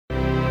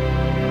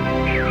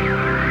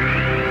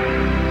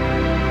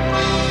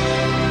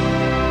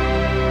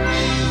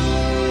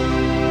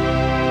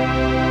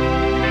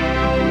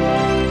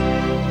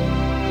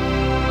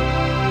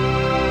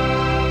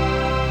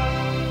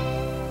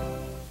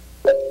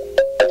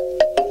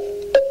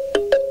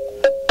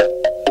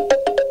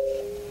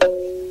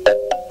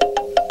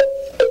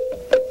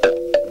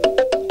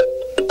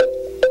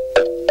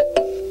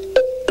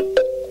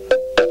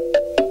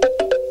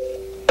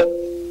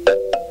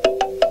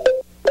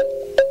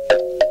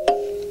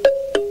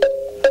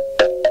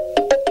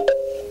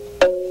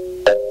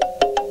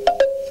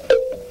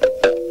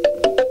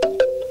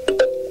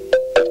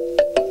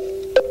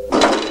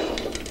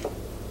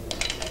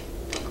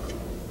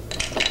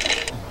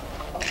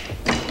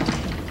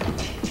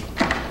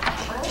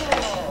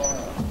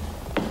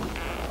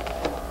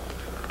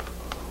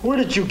Where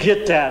did you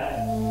get that?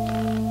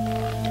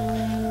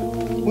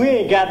 We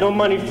ain't got no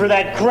money for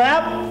that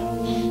crap.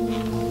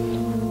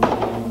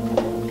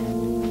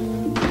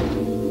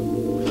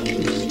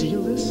 You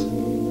steal this?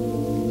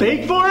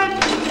 Beg for it?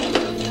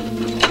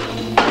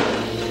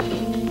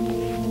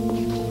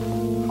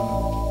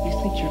 You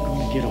think you're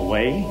going to get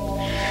away?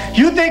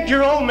 You think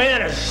your old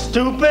man is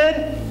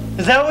stupid?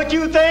 Is that what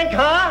you think,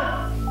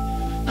 huh?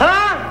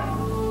 Huh?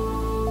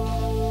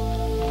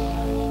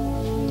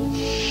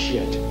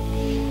 Shit.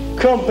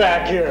 Come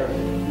back here.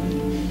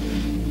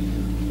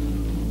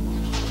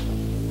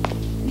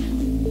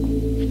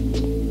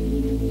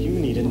 You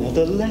need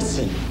another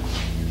lesson.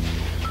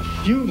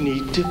 You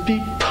need to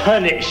be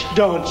punished,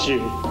 don't you?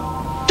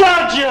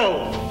 Don't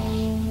you?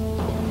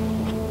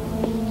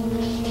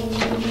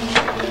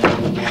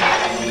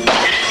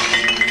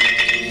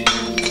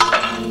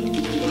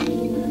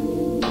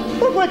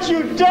 Look what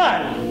you've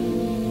done.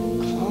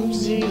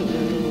 Clumsy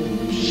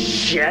little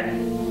shit.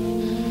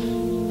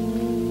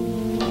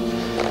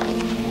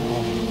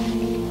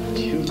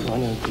 You're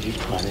gonna be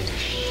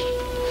punished.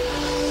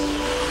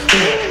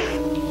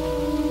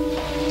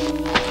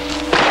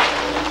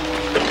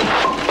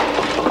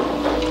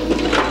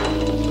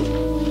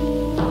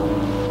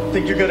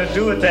 Think you're gonna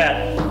do with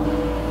that?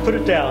 Put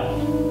it down.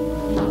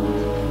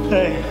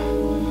 Hey,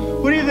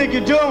 what do you think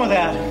you're doing with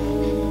that?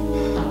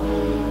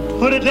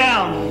 Put it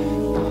down.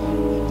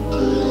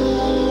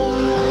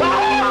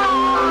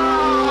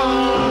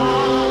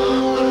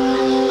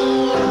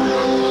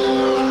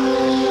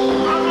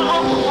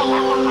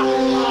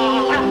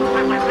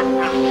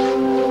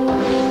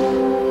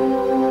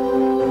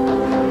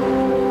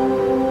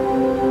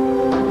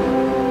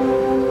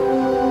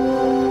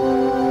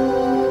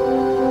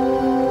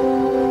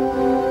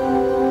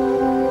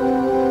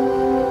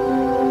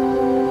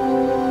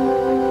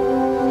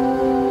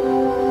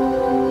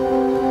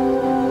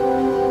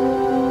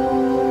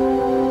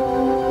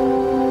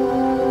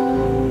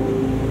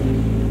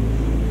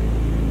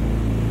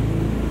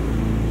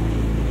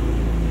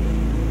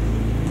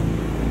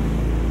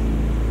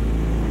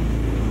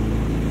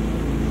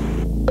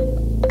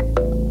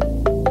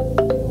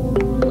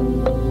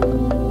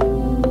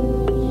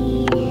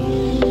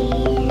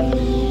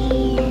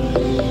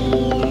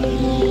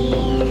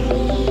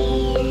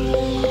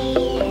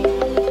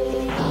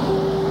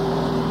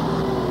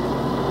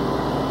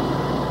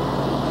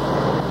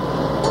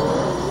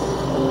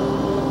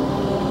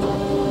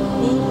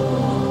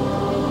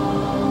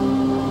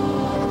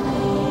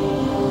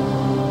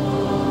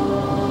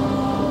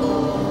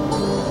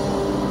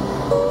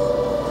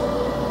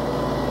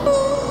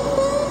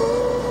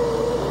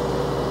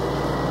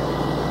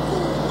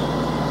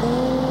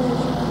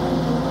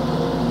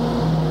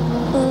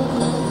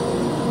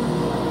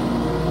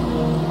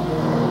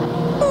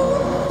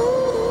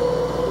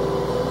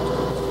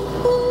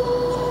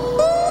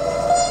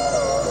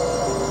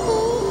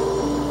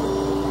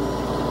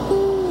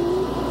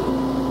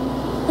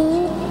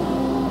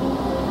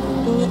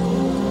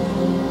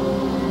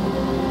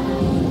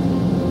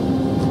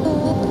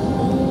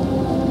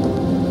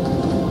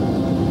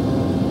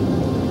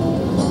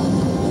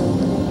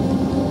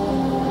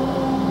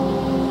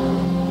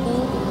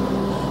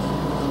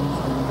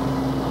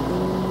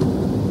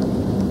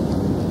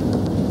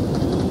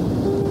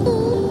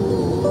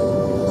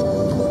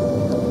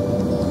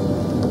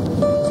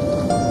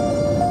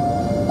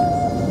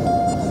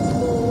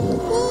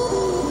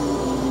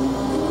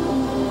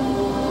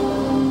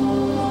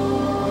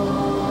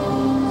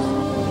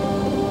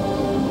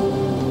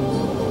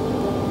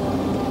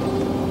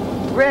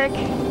 Rick,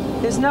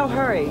 there's no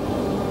hurry.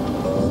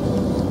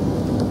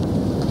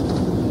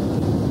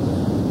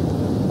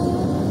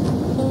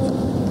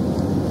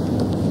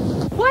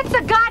 What's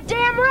the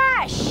goddamn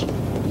rush?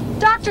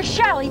 Dr.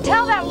 Shelley,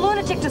 tell that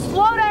lunatic to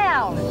slow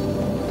down.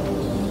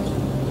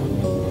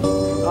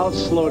 I'll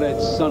slow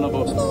that son of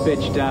a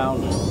bitch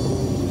down.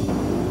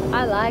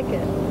 I like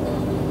it.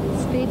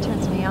 Speed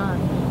turns me on.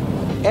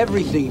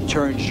 Everything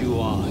turns you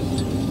on.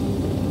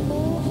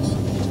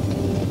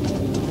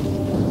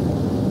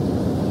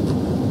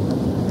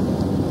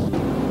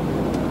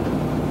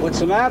 What's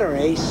the matter,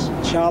 Ace?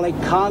 Charlie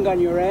Kong on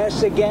your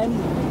ass again?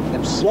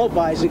 Them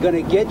slow-bys are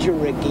gonna get you,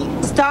 Ricky.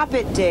 Stop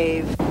it,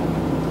 Dave.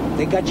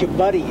 They got your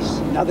buddies.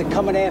 Now they're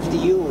coming after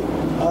you.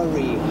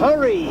 Hurry,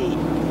 hurry!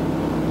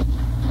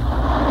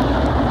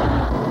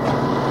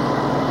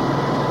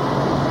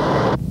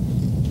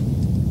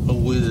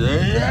 Was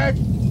that?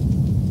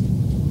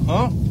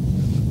 Huh?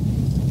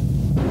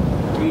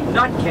 You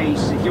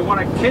nutcase. If you want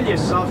to kill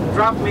yourself,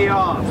 drop me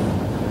off.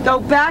 Go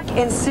back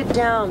and sit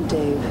down,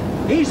 Dave.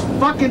 He's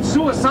fucking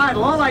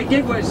suicidal. All I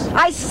did was...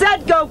 I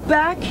said go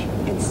back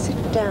and sit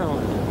down.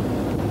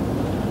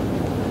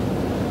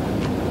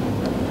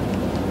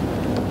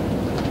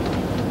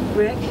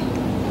 Rick,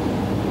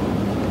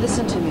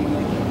 listen to me,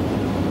 Rick.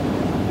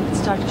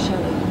 It's Dr.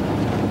 Shelley.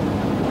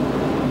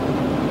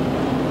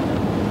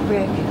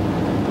 Rick.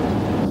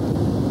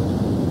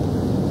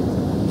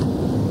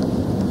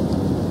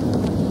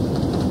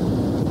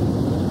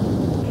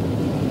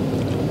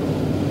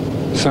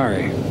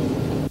 Sorry.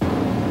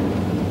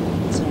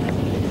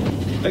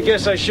 I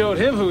guess I showed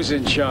him who's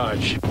in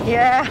charge.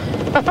 Yeah.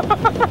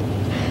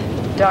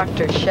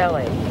 Dr.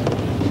 Shelley.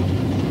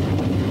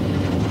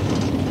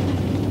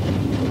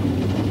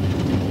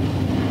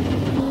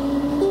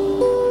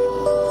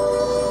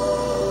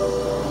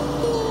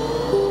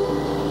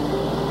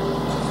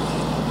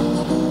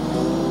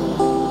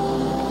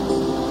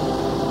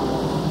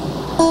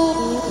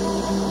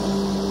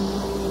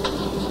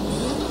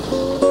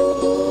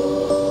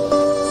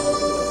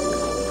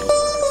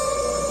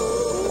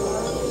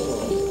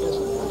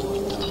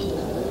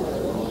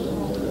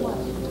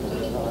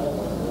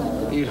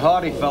 Eat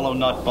hearty, fellow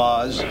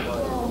nutbars.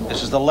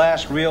 This is the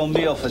last real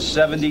meal for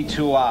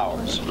 72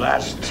 hours.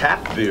 Last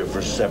tap beer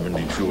for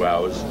 72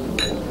 hours.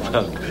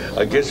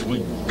 I guess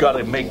we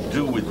gotta make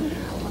do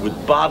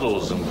with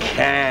bottles and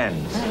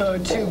cans. Oh,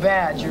 too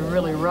bad. You're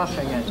really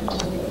roughing it.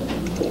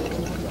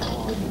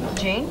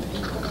 Jean?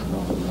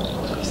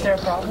 Is there a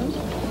problem?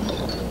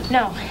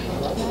 No.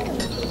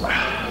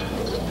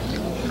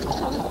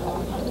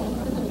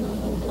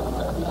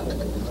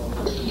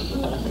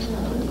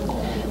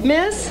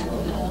 Miss?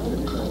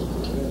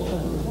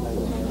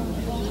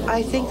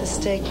 I think the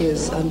steak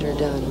is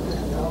underdone.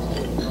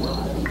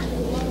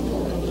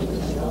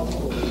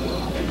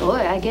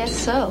 Boy, I guess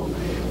so.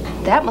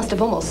 That must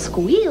have almost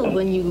squealed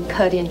when you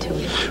cut into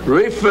it.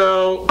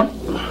 Refill.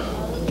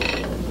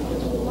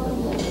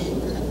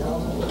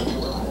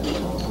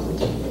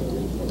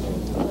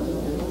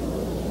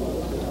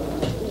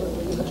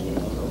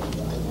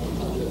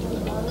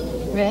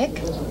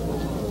 Rick?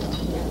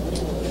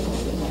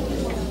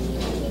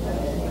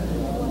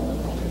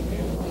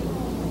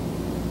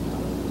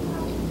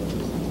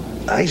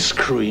 Ice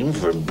cream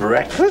for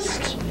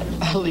breakfast?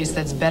 At least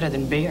that's better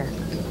than beer.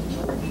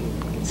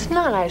 It's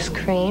not ice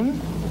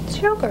cream. It's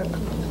yogurt.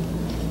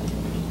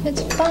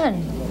 It's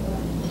fun.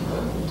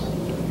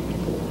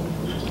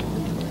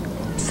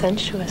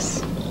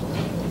 Sensuous.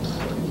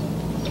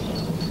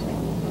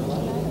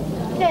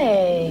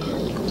 Hey.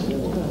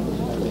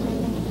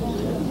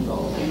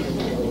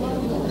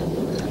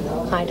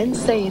 I didn't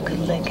say you could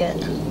lick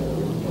it.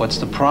 What's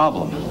the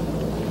problem?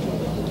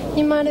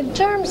 You might have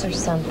germs or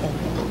something.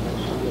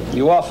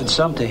 You offered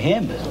some to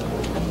him.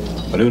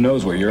 But who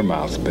knows where your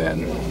mouth's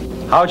been?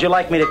 How would you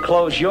like me to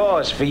close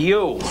yours for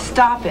you?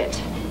 Stop it.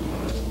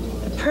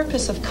 The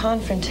purpose of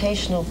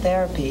confrontational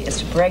therapy is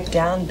to break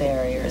down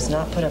barriers,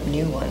 not put up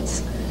new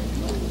ones.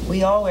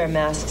 We all wear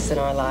masks in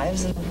our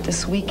lives, and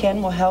this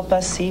weekend will help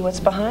us see what's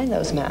behind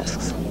those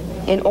masks.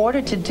 In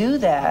order to do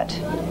that,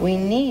 we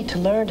need to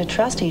learn to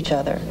trust each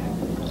other.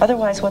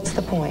 Otherwise, what's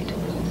the point?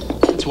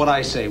 That's what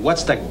I say.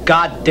 What's the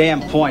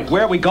goddamn point?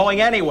 Where are we going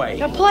anyway?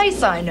 A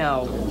place I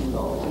know.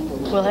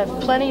 We'll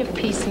have plenty of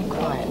peace and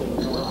quiet.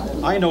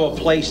 I know a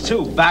place,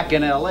 too, back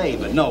in L.A.,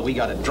 but no, we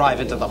gotta drive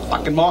into the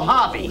fucking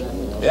Mojave.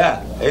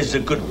 Yeah, it's a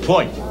good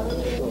point.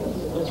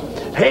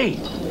 Hey,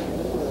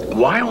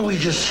 why don't we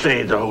just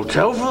stay at the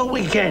hotel for the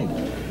weekend?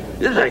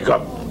 They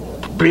got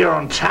beer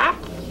on tap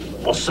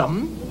or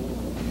something.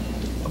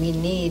 We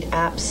need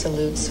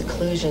absolute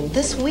seclusion.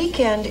 This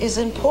weekend is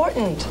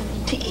important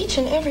to each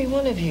and every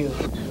one of you.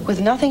 With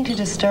nothing to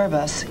disturb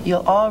us,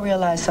 you'll all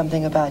realize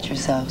something about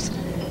yourselves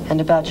and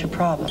about your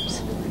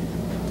problems.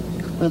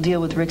 We'll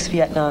deal with Rick's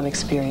Vietnam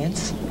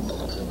experience.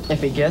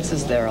 If he gets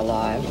us there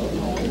alive.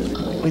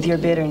 With your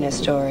bitterness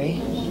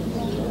story.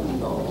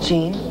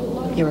 Jean,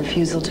 your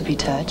refusal to be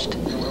touched.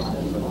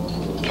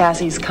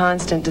 Cassie's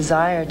constant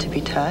desire to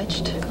be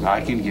touched. I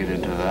can get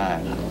into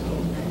that.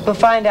 We'll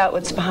find out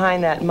what's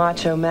behind that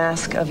macho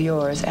mask of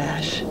yours,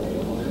 Ash.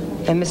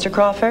 And Mr.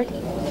 Crawford,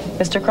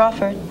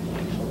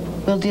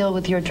 we'll deal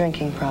with your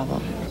drinking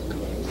problem.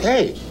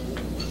 Hey,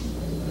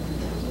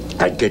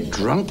 I'd get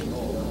drunk.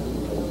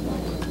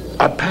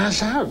 I'd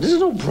pass out. There's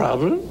no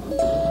problem.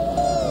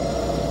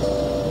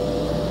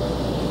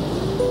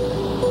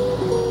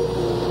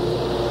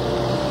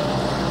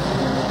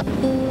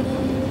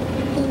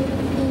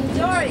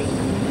 Dory,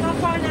 how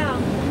far now?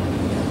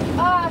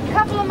 A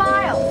couple of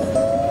miles.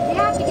 We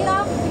have to get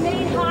off the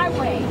main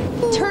highway.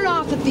 Turn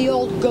off at the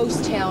old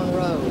ghost town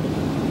road.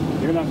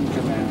 You're not in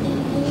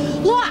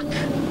command. Look!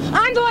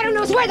 I'm the one who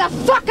knows where the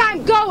fuck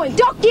I'm going!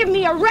 Don't give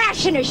me a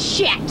ration of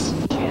shit!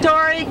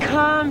 Dory,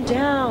 calm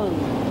down.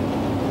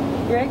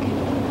 Rick,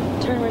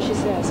 turn where she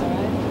says, all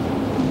right?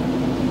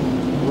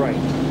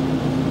 Right.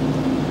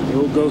 The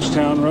old ghost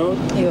town road?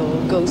 The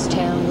old ghost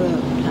town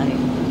road, honey.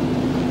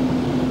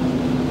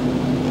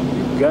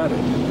 You got it.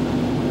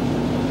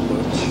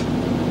 Butch.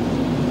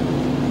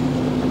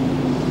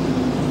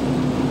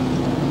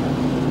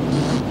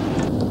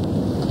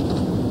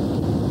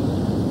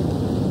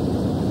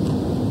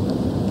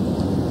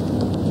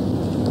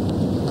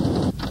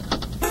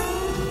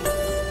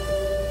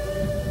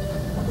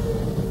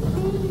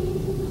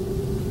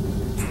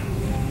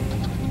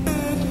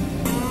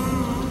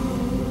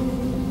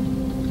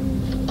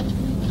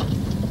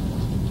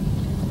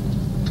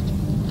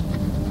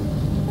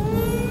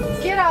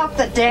 Get off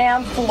the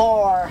damn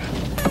floor.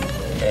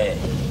 Hey.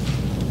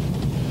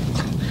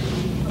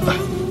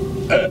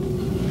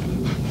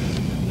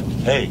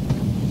 Hey,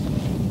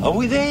 are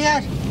we there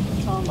yet?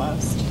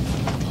 Almost.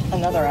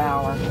 Another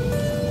hour.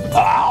 An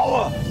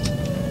hour?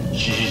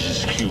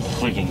 Jesus, you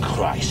freaking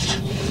Christ.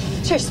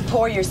 Just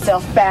pour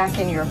yourself back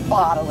in your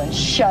bottle and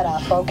shut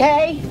up,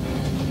 okay?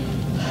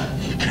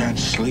 You can't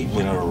sleep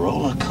in a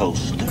roller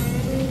coaster.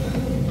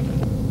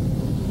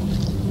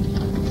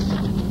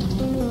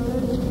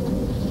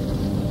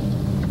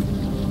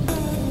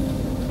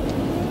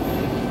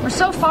 We're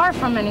so far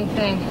from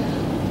anything.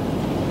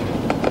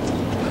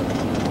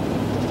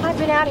 I've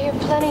been out here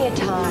plenty of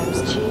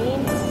times,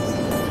 Jean.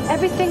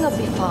 Everything will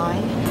be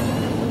fine.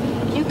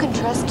 You can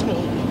trust me.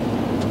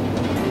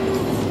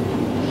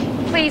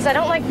 Please, I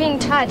don't like being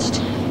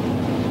touched.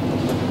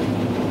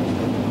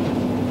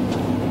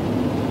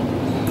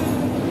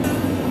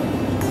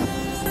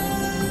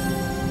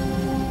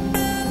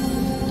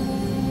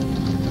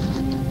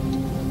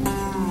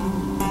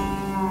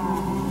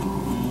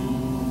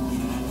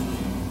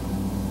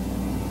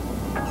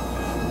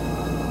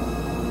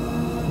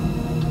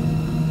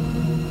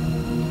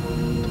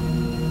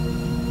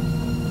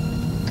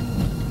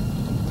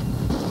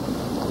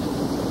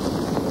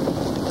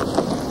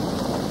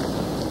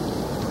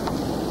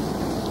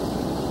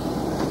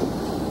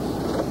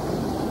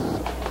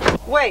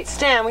 Wait,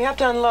 Stan, we have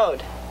to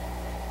unload.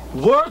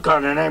 Work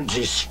on an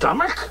empty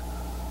stomach?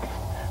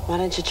 Why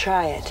don't you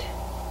try it?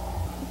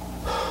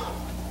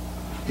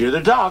 You're the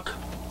doc.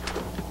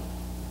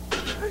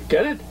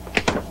 Get it?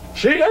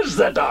 She is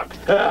the doc.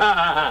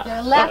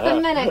 You're less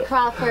a minute,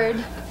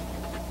 Crawford.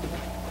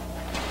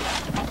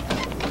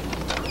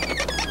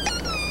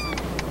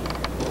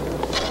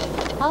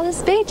 All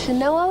this beach and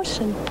no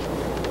ocean.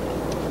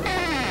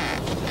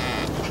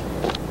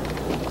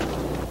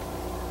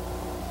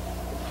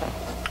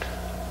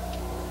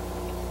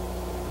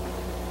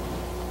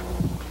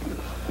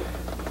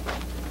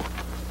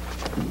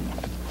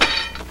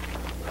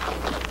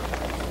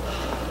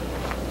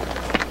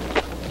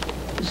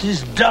 This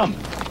is dumb.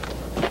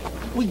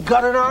 We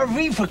got an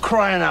RV for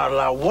crying out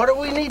loud. What do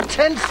we need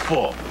tents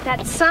for?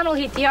 That sun will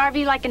heat the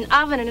RV like an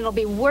oven and it'll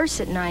be worse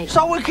at night.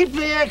 So we keep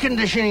the air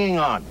conditioning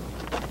on.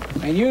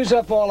 And use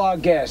up all our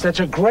gas.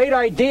 That's a great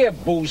idea,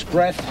 booze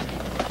breath.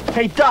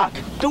 Hey, Doc,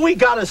 do we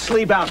gotta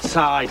sleep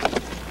outside?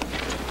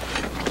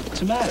 What's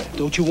the matter?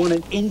 Don't you want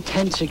an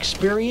intense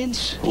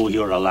experience? Oh,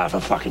 you're a laugh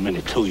a fucking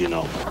minute too, you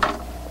know.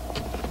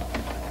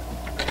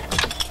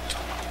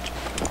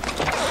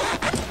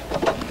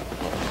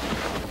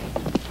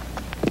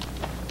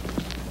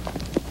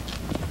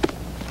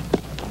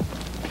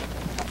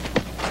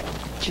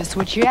 Just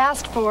what you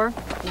asked for.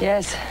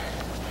 Yes.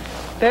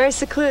 Very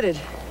secluded.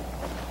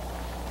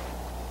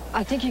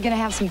 I think you're gonna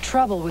have some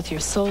trouble with your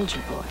soldier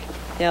boy.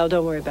 Yeah, well,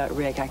 don't worry about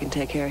Rick. I can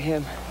take care of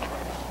him.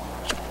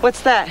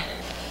 What's that?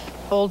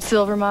 Old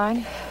silver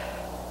mine.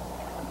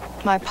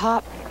 My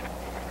pop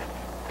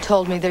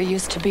told me there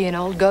used to be an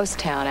old ghost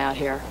town out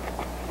here.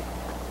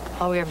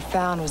 All we ever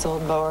found was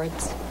old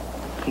boards,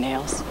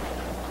 nails.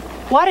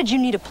 Why did you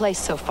need a place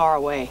so far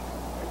away?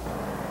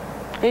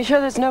 Are you sure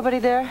there's nobody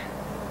there?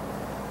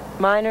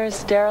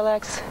 Miners,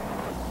 derelicts?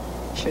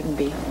 Shouldn't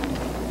be.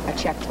 I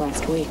checked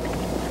last week.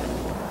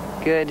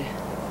 Good.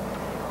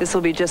 This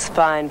will be just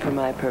fine for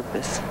my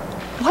purpose.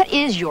 What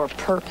is your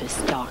purpose,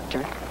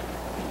 Doctor?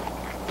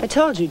 I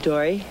told you,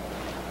 Dory.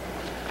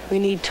 We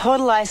need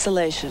total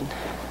isolation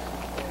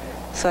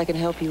so I can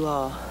help you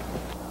all.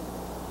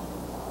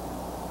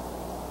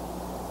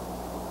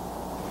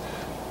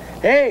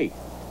 Hey!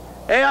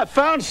 Hey, I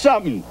found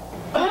something!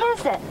 What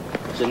is it?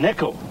 It's a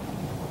nickel.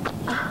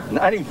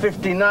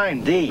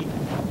 1959D.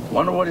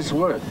 Wonder what it's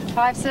worth.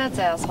 5 cents,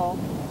 asshole.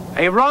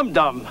 Hey,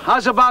 Rum-Dum,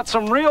 how's about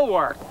some real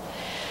work?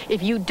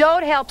 If you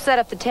don't help set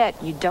up the tent,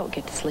 you don't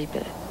get to sleep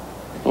in it.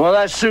 Well,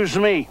 that suits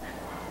me.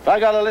 If I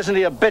gotta listen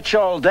to your bitch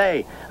all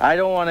day, I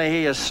don't want to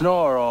hear you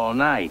snore all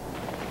night.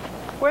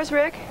 Where's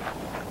Rick?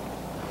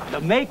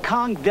 The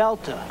Mekong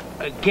Delta,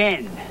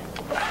 again.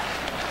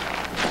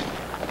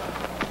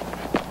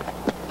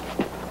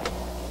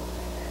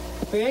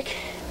 Rick?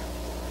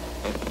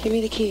 Give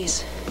me the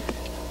keys.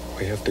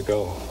 We have to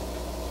go.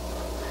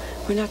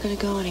 We're not going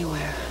to go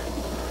anywhere.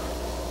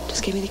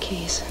 Just give me the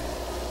keys.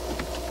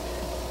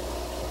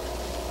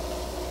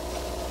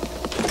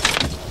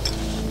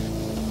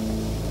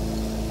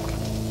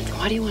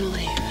 Why do you want to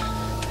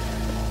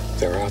leave?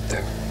 They're out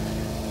there.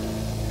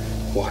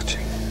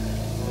 Watching.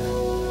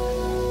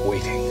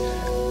 Waiting.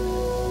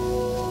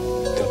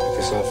 They'll pick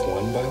us off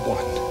one by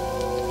one.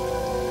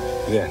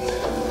 Then,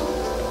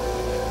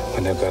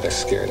 when they've got us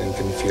scared and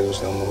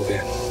confused, they'll move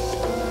in.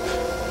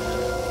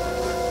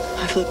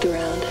 I've looked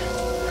around.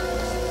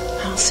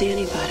 I don't see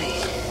anybody.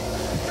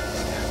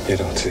 You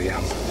don't see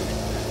them.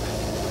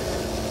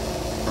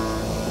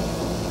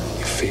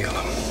 You feel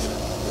them.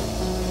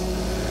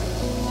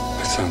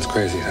 That sounds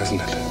crazy, doesn't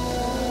it?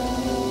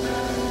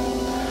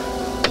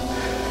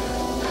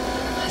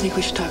 I think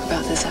we should talk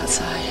about this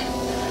outside.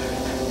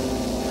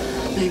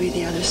 Maybe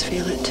the others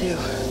feel it too.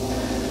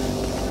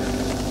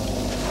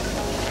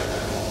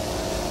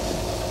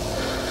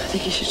 I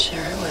think you should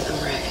share it with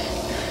them, Rick.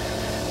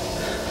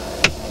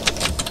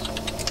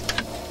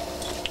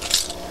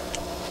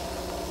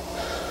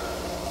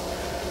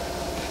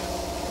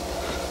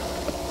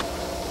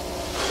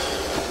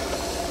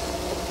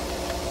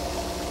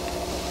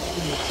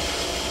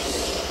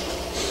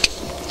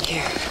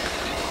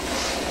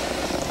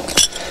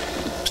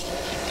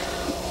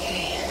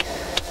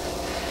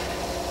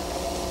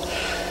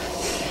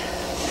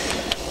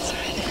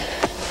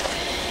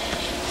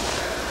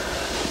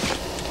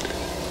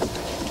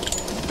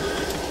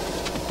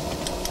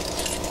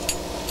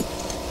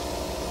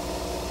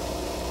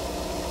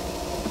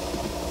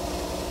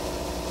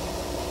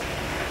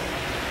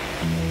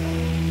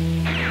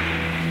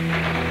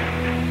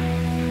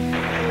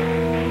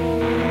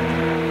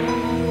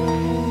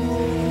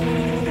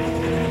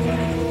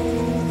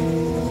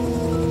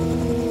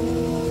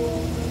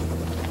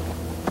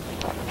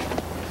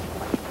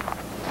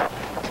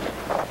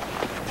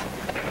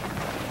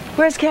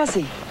 Where's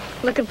Cassie?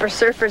 Looking for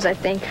surfers, I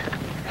think.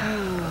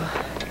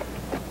 Oh.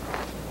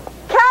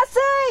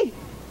 Cassie!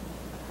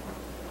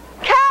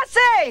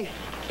 Cassie!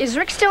 Is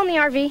Rick still in the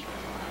RV?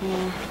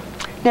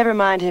 Never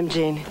mind him,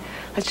 Jean.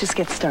 Let's just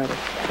get started.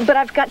 But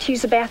I've got to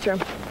use the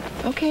bathroom.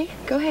 Okay,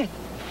 go ahead.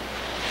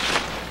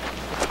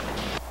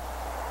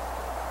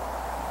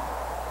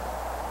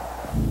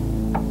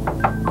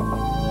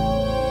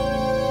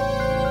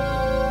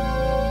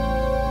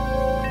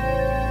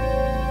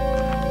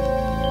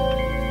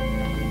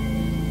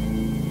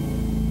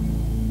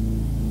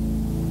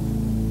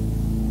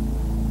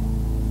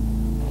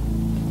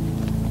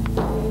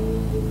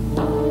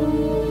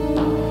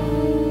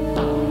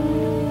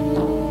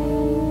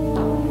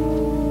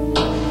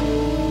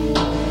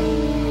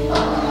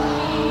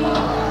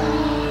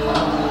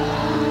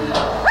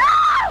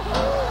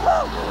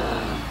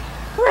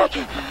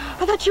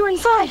 You were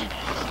inside.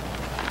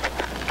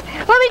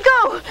 Let me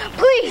go,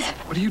 please.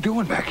 What are you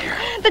doing back here?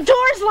 The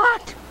door's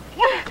locked.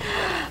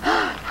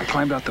 I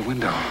climbed out the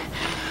window.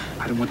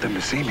 I didn't want them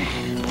to see me.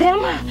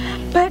 Them?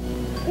 But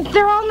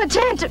they're on the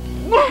tent.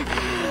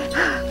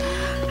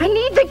 I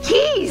need the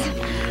keys.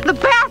 The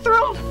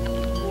bathroom.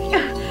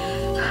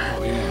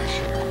 Oh, yeah,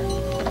 sure.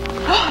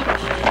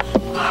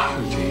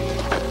 Oh,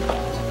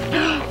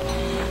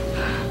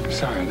 gee.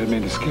 Sorry, I didn't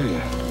mean to scare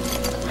you.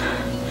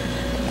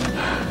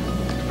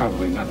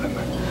 Probably nothing.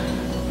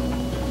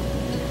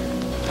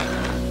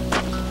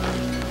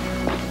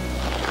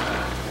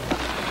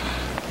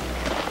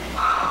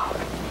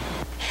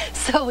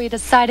 So we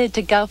decided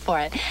to go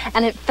for it,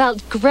 and it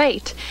felt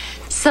great.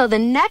 So the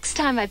next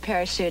time I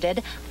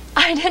parachuted,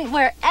 I didn't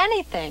wear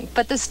anything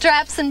but the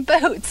straps and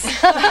boots.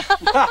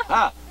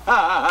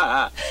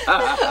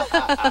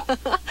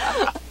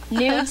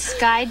 Nude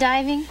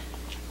skydiving?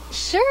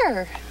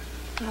 Sure.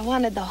 I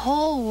wanted the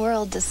whole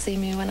world to see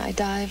me when I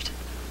dived.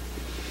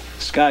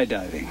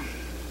 Skydiving.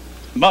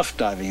 Muff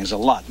diving is a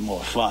lot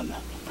more fun.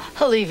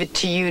 I'll leave it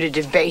to you to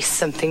debase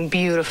something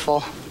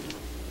beautiful.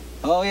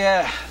 Oh,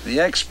 yeah. The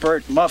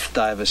expert muff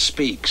diver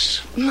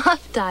speaks.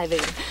 Muff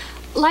diving.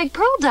 Like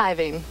pearl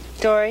diving.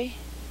 Dory,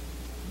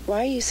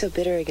 why are you so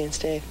bitter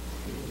against Dave?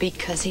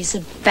 Because he's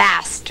a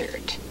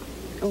bastard.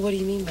 Oh, what do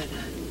you mean by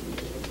that?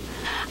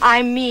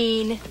 I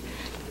mean,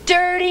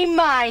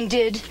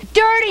 dirty-minded,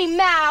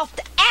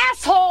 dirty-mouthed,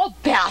 asshole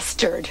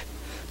bastard.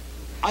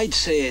 I'd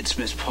say it's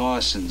Miss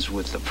Parsons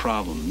with the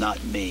problem,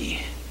 not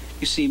me.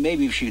 You see,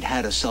 maybe if she'd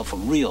had herself a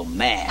real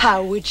man...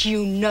 How would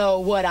you know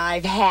what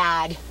I've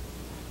had?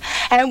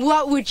 And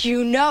what would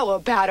you know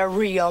about a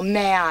real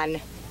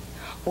man?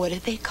 What do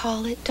they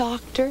call it,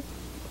 Doctor?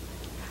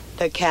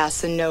 The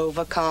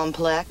Casanova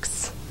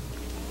complex.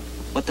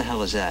 What the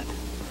hell is that?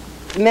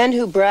 Men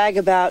who brag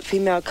about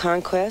female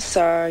conquests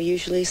are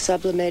usually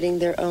sublimating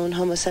their own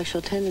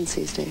homosexual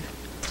tendencies, Dave.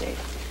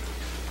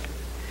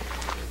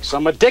 So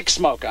I'm a dick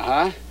smoker,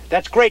 huh?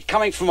 That's great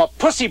coming from a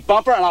pussy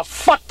bumper and a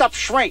fucked up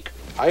shrink.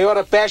 I ought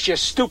to bash your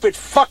stupid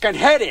fucking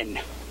head in.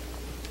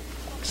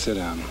 Sit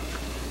down.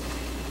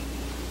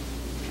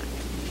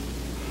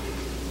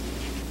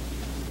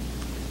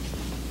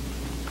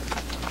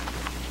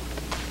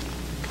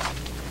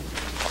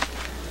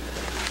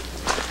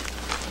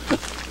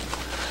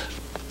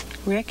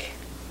 Rick,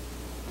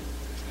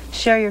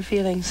 share your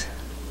feelings.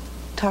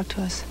 Talk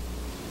to us.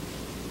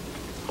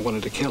 I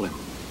wanted to kill him.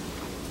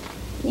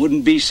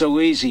 Wouldn't be so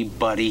easy,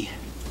 buddy.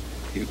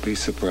 You'd be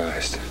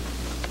surprised.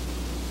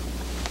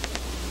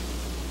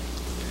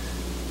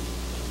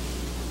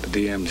 The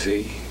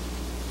DMZ.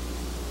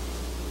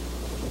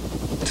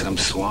 Some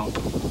swamp.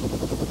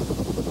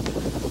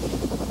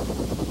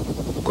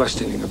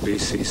 Questioning a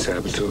BC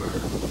saboteur.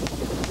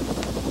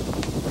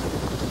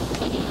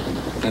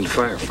 And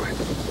firefight.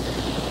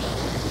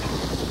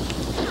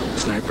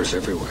 Snipers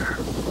everywhere.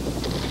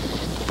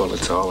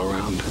 Bullets all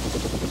around.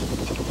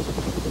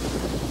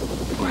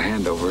 My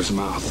hand over his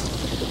mouth.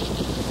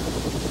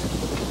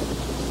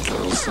 The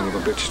little son of a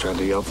bitch tried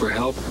to yell for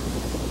help.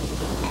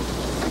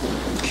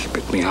 He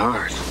bit me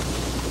hard,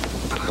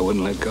 but I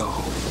wouldn't let go.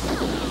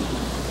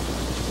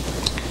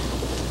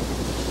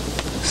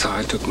 So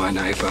I took my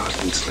knife out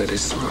and slit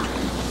his throat.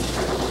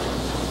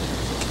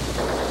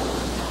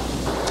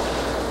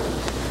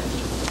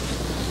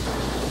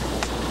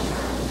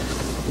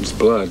 His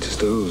blood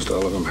just oozed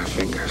all over my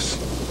fingers.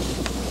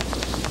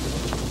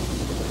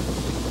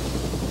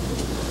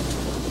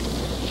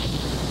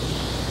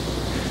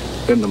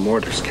 Then the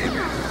mortars came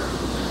in.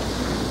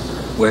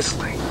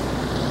 Whistling.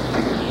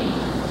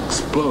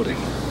 Exploding.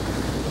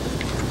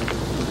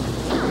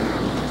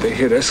 They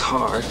hit us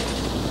hard.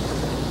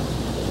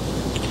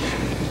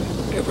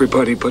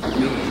 Everybody but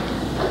me.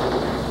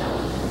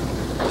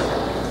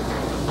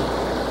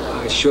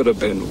 I should have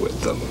been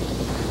with them.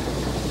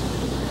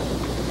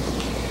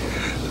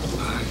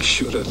 I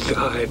should have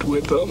died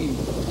with them.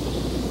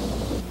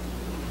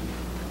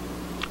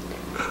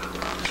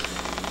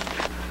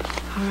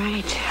 All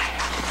right.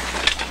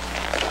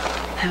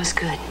 That was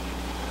good.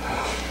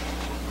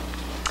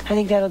 I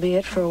think that'll be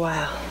it for a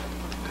while.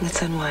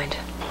 Let's unwind.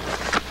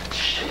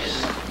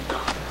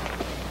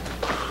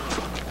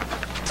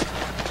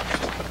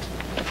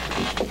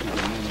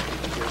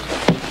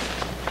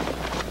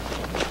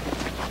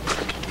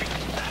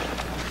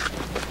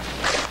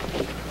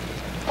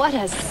 What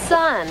a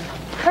sun.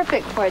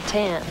 Perfect for a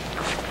tan.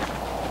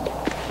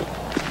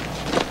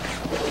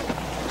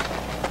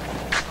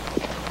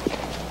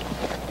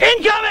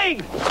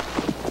 Incoming!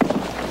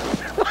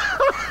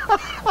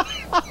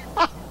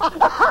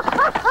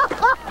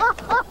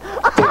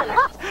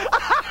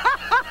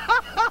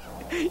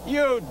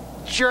 You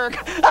jerk.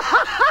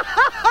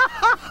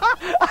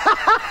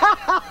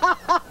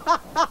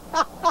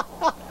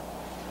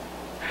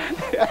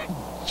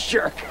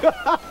 Jerk.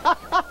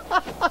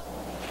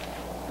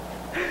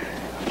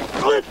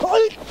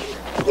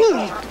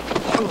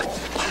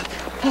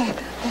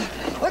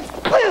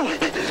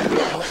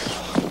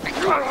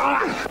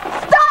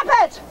 Stop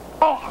it!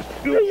 I'll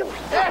kill you.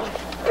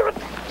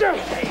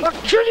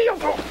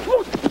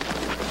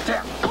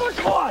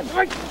 Come on.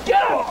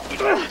 Get out.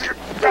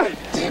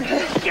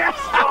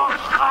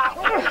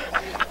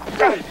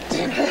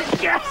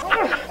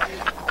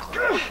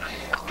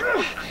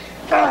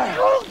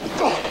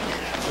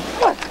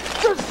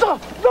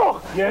 No.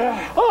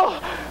 Yeah. Oh,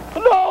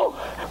 no.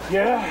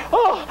 Yeah.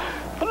 Oh,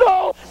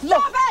 no.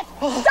 Stop it!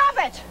 Stop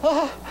it!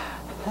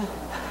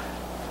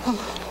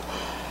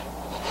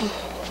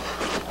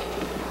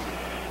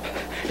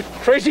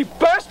 Crazy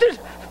bastard!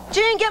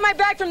 Gene, get my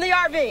bag from the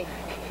RV.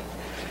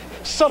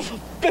 Son of a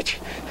bitch!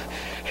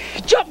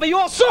 He jumped me, you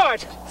all saw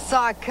it!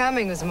 Saw it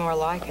coming was more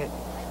like it.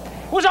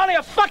 It was only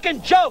a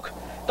fucking joke!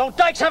 Don't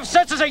dykes have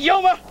senses of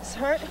humor? This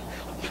hurt?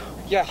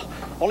 Yeah,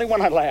 only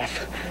when I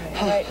laugh.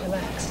 All right,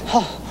 relax.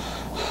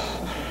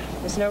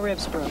 There's no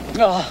ribs broken.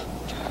 So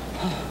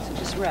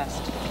just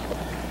rest.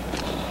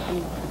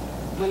 And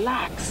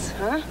relax,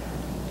 huh?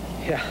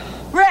 Yeah.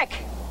 Rick,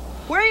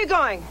 where are you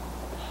going?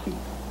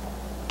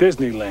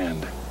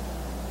 Disneyland.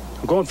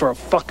 I'm going for a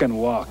fucking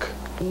walk.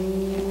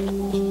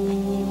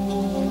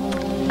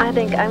 I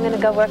think I'm gonna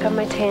go work on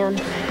my tan.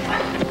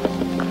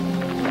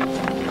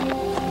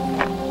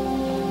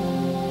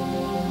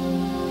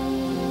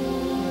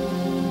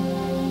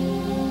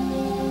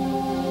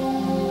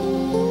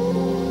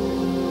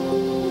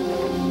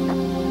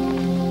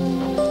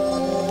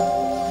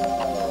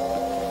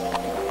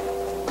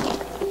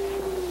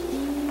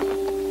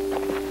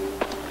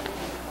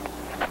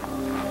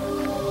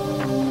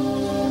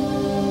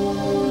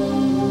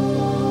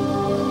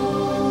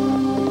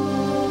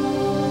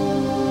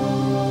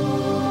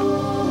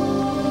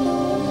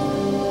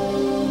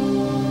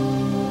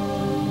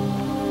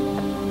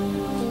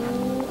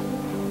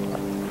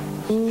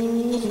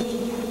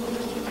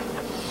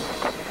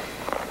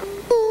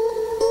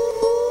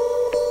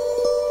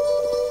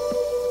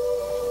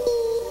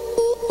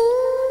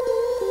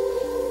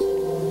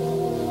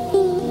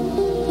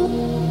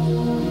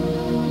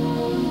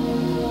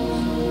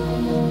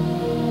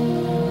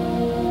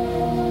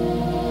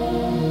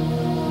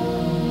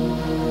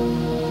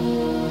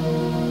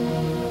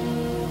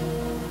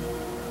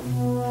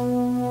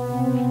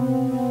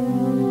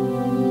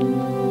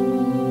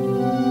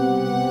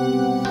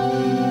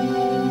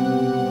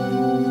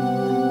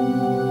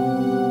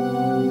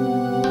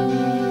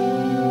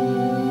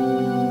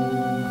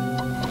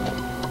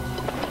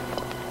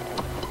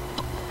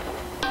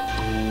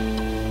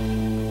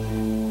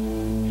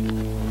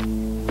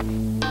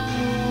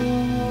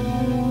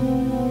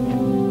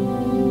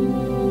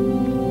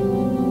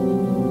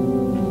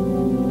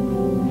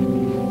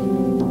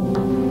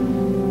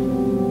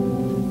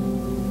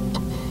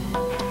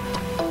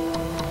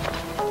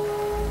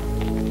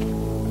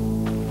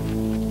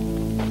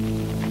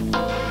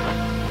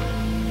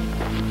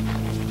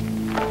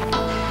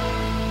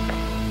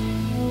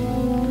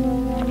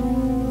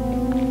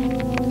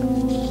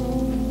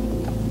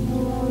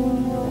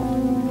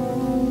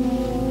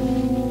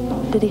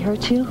 Did he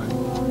hurt you?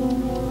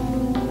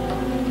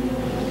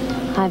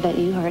 I bet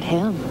you hurt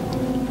him.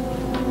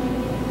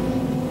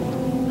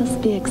 Must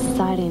be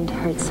exciting to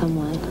hurt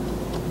someone.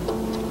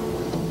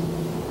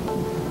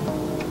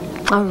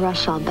 A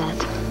rush, I'll bet.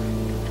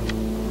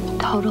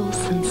 Total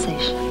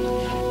sensation.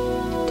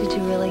 Did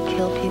you really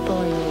kill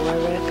people in the war,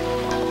 Rick?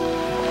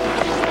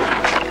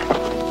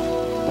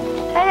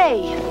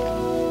 Hey!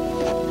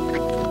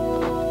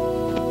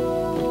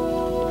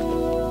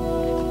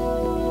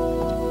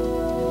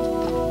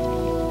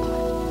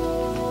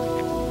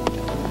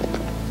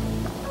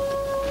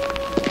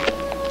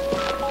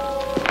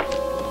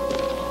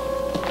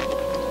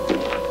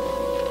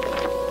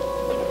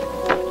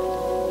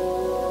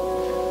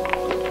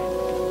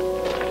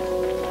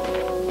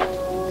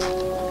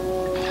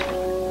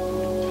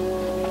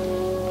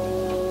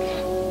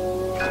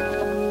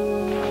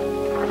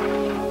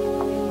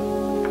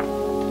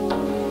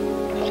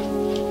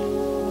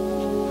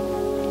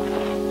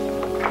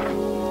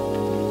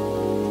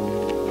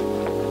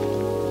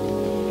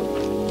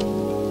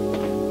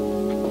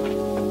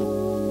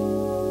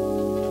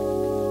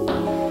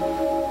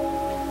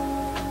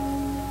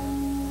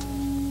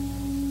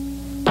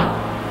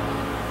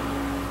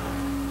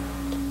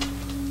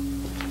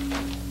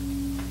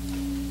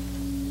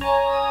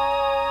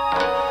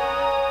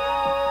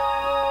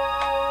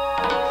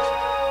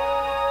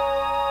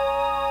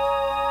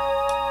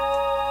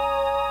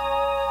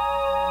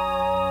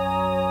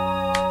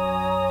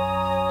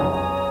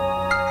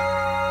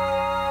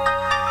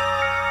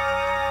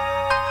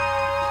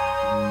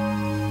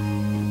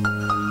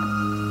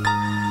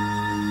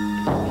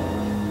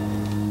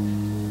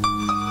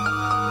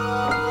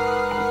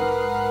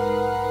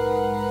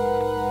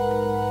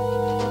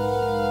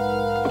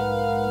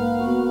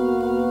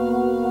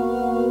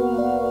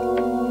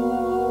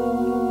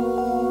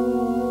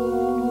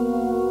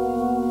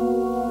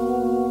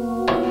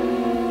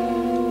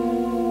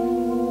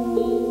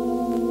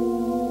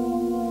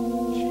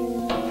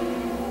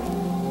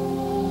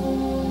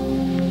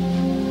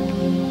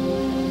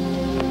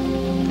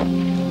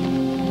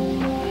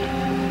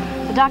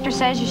 The doctor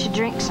says you should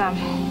drink some.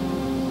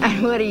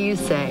 And what do you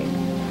say?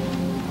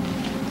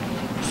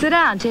 Sit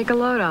down, take a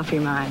load off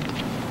your mind.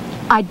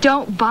 I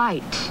don't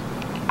bite.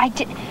 I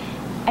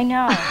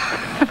know.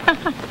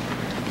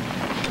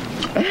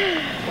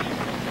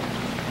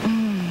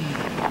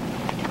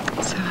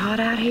 So hot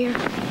out here?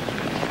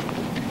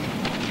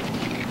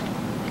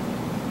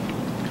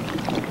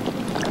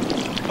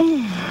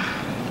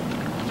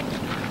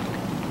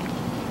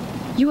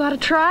 You ought to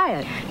try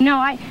it. No,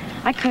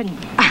 I couldn't.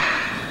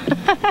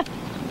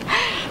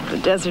 The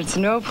desert's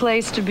no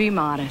place to be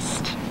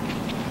modest.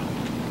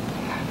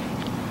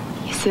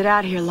 You sit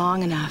out here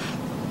long enough,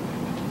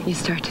 you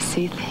start to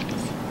see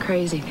things,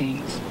 crazy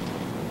things.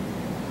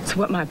 It's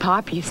what my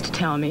pop used to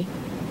tell me.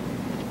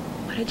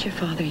 What did your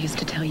father used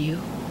to tell you?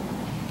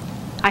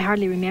 I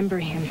hardly remember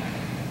him.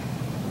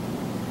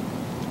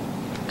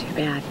 Too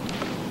bad.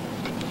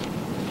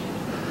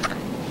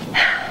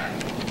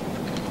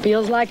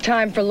 Feels like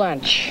time for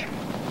lunch.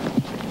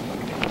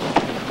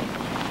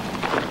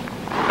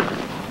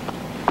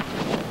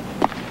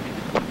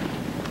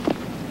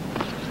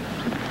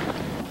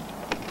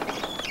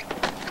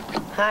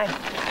 Hi.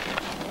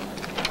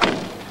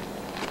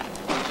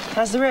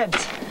 How's the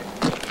ribs?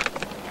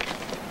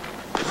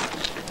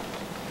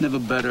 Never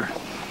better.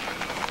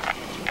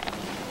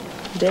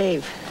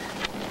 Dave,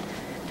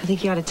 I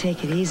think you ought to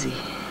take it easy.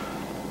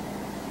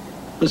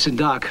 Listen,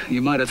 Doc,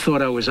 you might have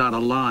thought I was out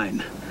of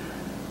line.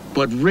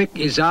 But Rick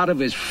is out of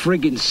his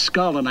friggin'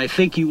 skull, and I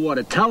think you ought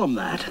to tell him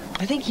that.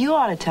 I think you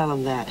ought to tell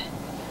him that.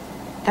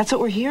 That's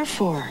what we're here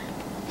for.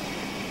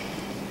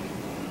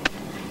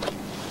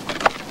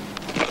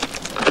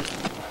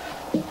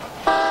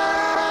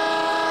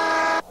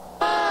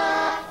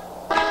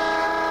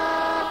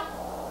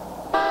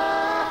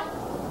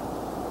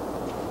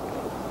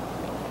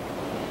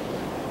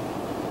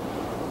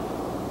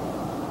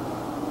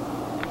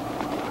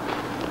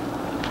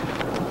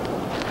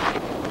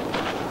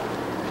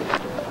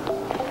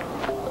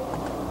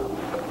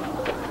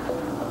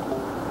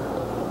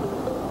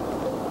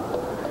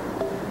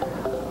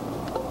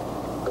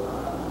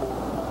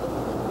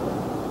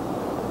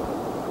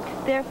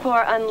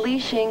 Therefore,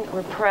 unleashing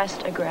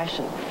repressed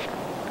aggression.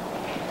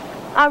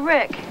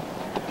 Rick,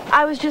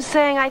 I was just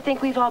saying I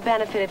think we've all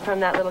benefited from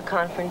that little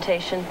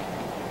confrontation.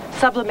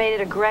 Sublimated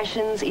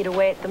aggressions eat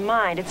away at the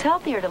mind. It's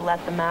healthier to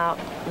let them out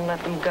and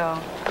let them go.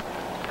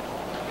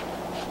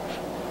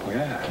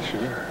 Yeah,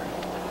 sure.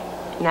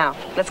 Now,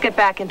 let's get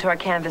back into our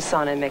canvas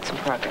sauna and make some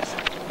progress.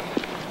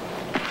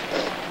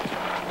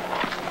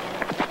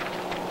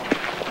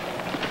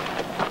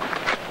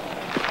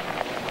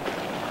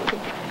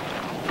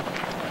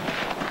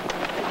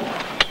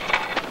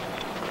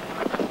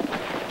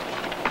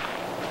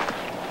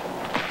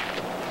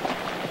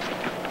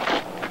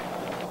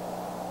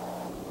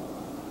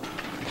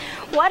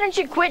 Why don't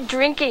you quit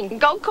drinking?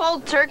 Go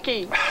cold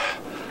turkey.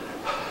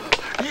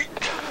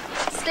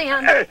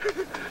 Stand. Hey.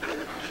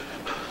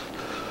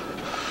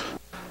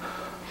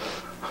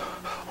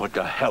 What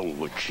the hell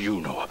would you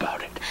know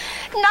about it?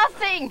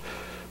 Nothing.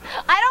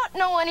 I don't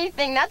know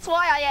anything. That's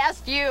why I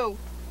asked you.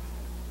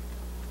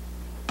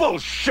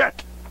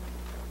 Bullshit!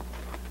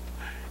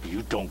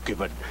 You don't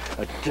give a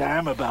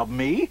damn about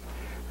me?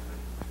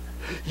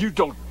 You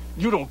don't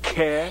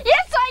care?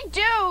 Yes, I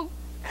do.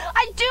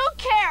 I do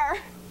care.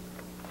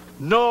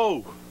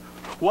 No!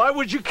 Why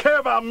would you care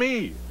about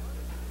me?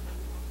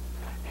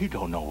 You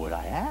don't know what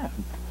I am.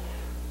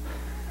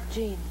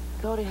 Gene,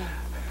 go to him.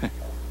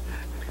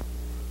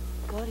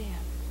 Go to him.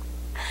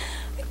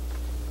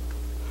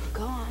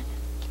 Go on.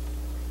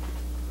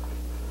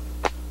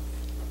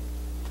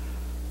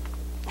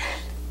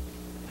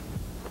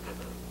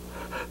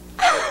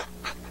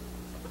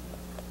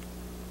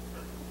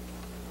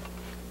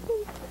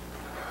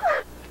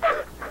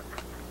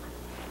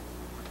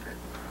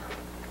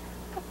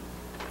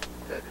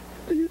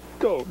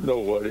 Don't know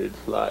what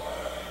it's like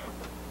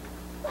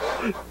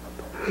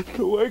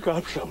to wake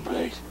up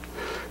someplace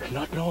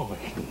not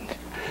knowing.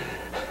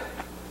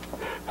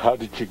 How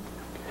did you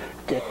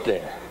get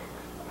there?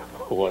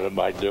 What am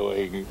I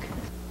doing?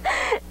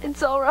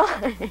 It's all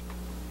right.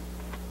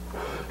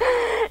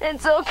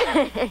 It's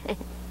okay.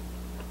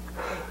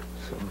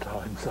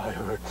 Sometimes I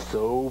hurt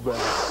so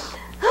bad.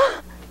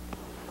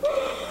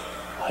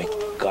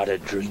 I gotta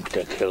drink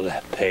to kill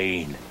that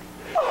pain.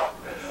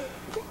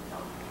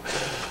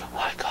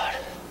 I got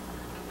it.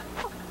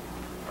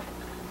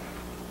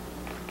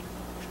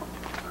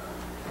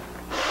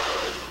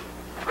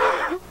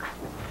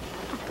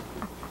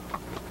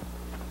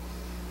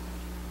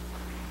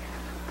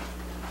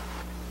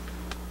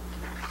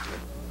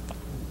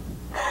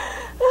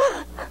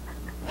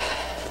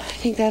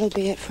 I think that'll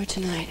be it for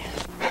tonight.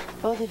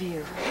 Both of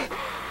you.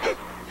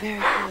 Very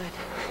good.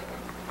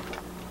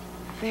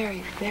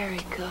 Very, very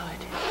good.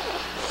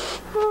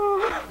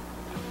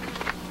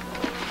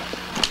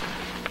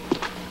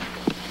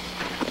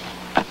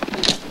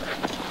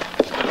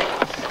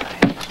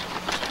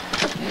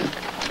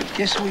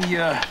 Guess we,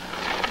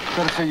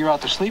 better figure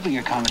out the sleeping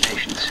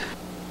accommodations.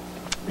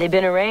 They've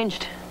been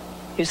arranged.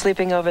 You're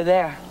sleeping over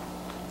there.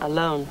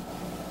 Alone.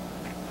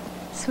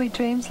 Sweet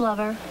dreams,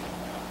 lover.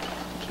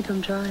 Keep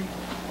them dry.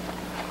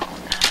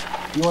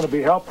 If you want to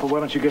be helpful, why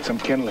don't you get some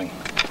kindling?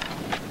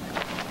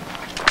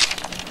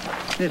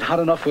 Isn't it hot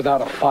enough without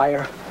a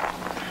fire?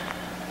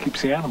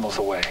 Keeps the animals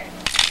away.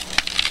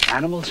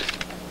 Animals?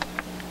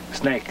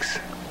 Snakes.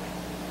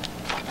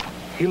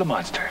 Gila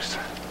monsters.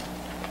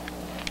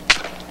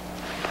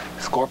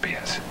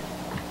 Scorpions.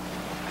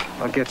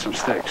 I'll get some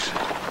sticks.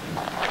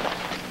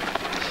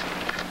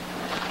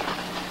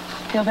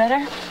 Feel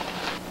better?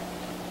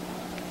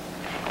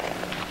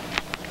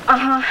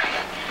 Uh-huh.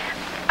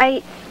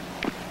 I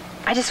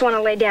just want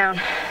to lay down.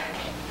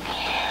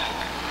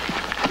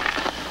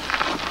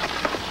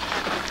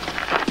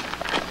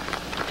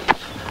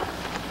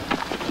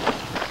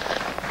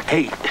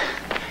 Hey,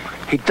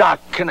 Doc,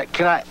 can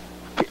I...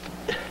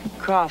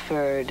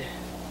 Crawford,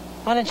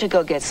 why don't you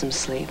go get some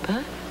sleep,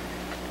 huh?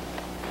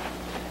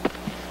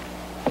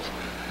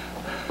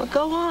 Well,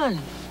 go on.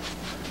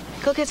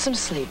 Go get some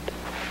sleep.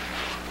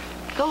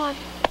 Go on.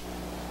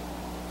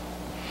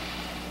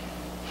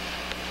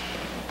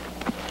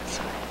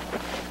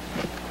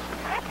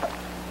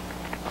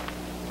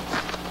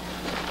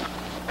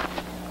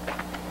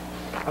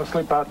 I'll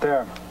sleep out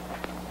there.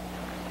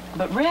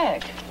 But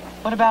Rick,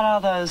 what about all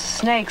those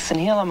snakes and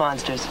Gila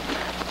monsters?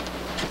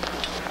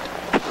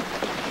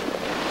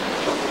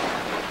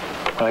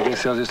 Well, I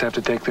guess they'll just have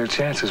to take their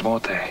chances,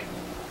 won't they?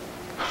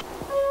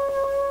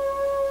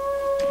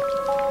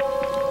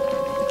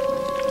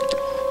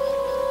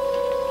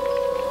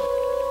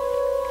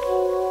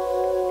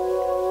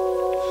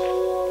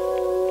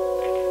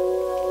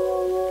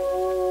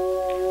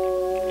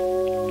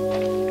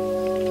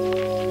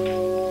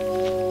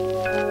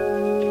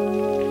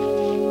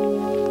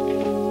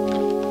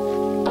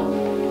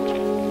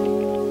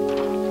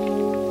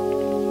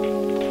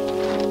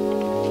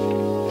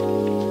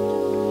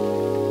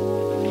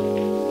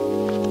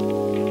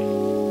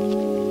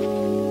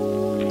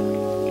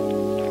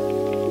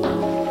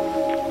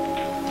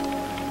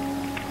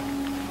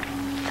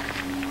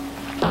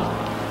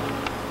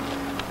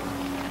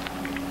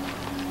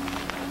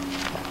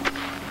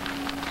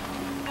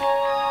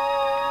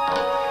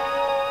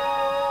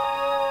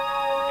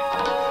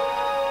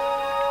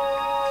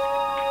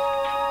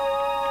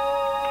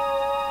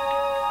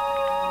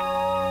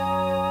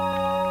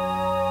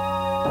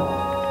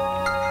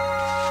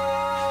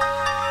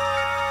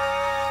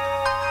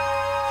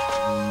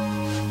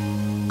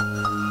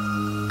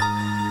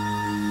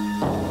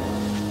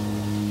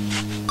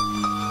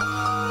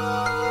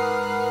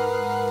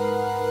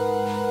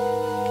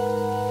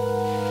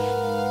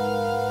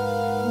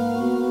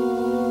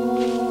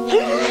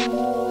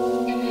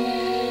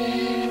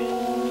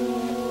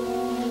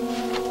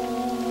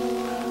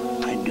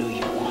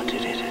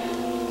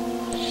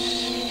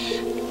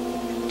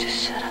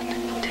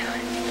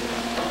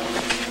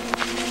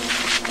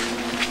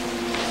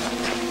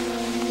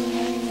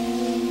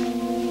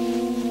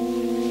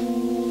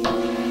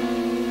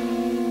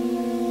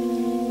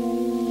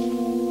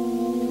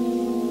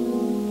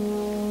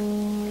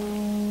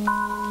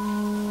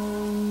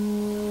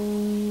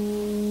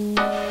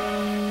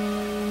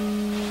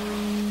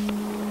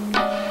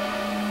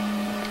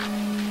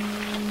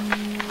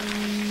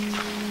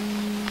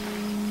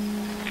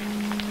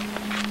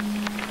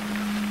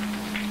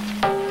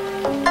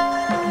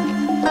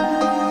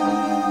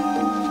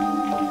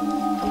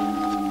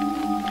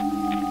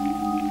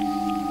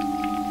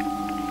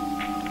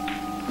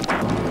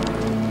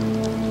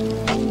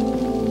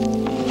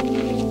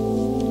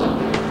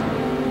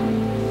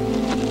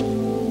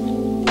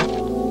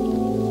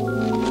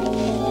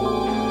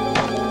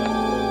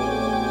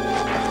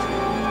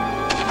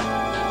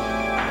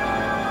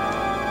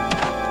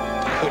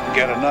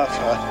 Get enough,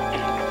 huh?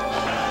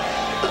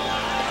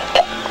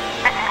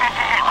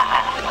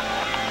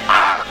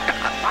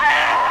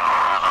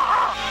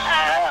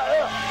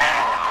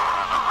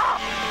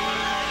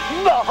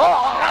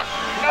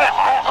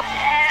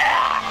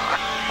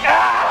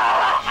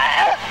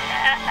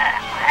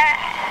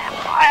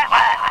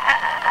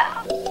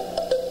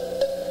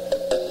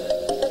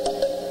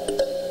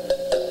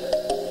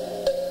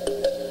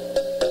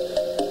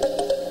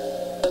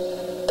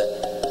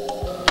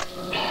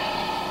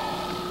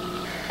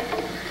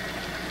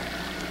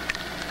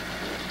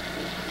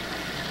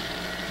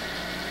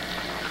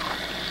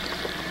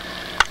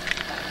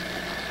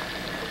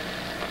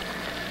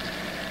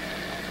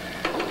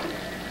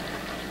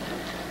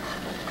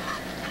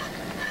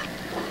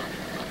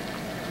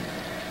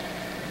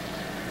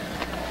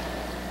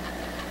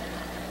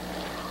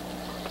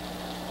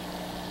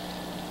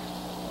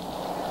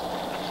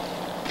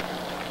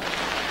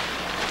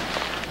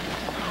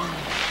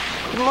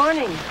 Good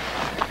morning.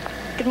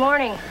 Good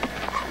morning.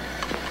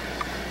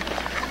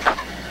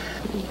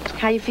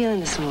 How you feeling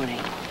this morning?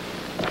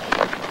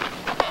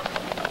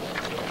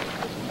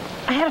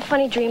 I had a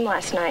funny dream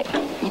last night.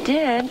 You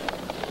did?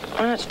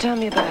 Why don't you tell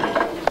me about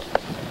it?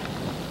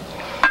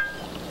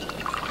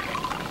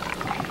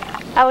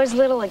 I was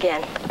little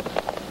again.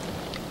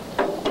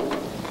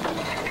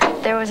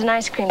 There was an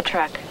ice cream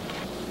truck.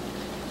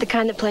 The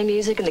kind that play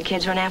music and the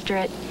kids run after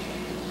it.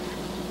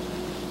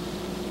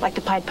 like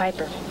the Pied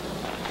Piper.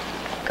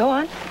 Go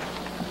on.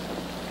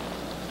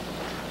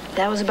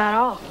 That was about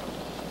all.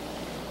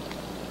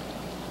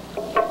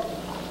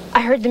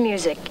 I heard the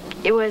music.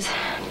 It was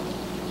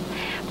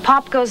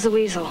Pop Goes the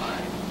Weasel.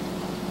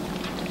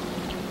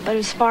 But it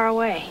was far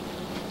away.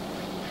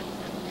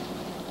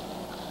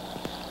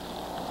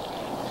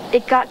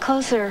 It got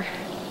closer,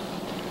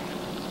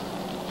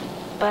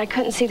 but I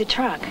couldn't see the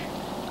truck.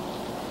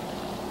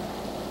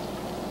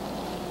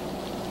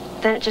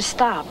 Then it just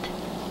stopped.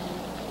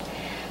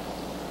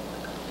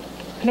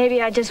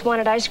 Maybe I just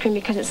wanted ice cream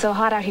because it's so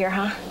hot out here,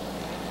 huh?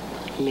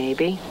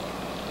 Maybe.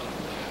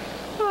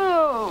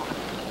 Oh.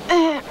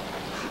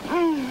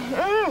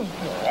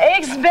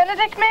 Eggs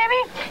Benedict,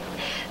 maybe?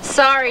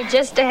 Sorry,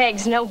 just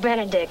eggs, no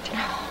Benedict.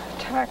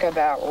 Talk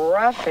about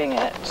roughing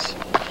it.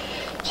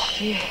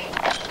 Gee.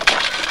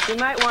 You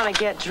might want to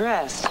get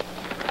dressed.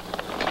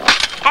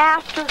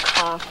 After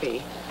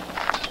coffee.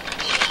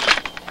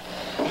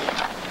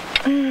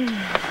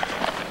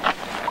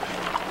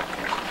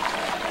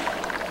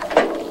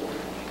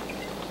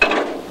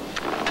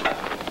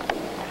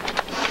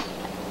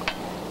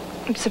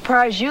 I'm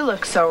surprised you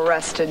look so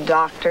rested,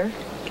 Doctor.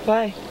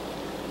 Why?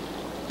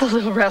 The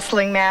little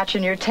wrestling match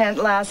in your tent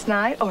last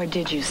night, or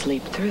did you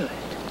sleep through it?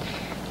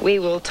 We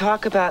will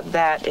talk about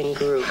that in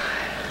group.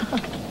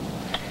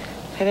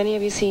 Have any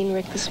of you seen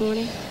Rick this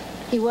morning?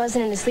 He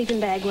wasn't in his sleeping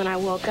bag when I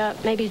woke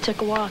up. Maybe he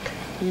took a walk.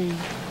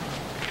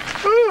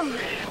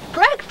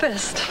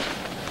 Breakfast.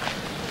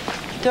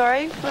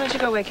 Dory, why don't you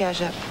go wake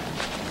Cash up?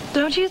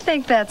 Don't you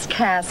think that's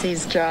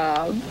Cassie's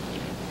job?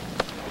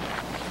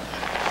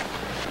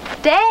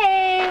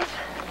 Dave!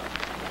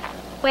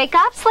 Wake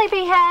up,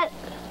 sleepyhead.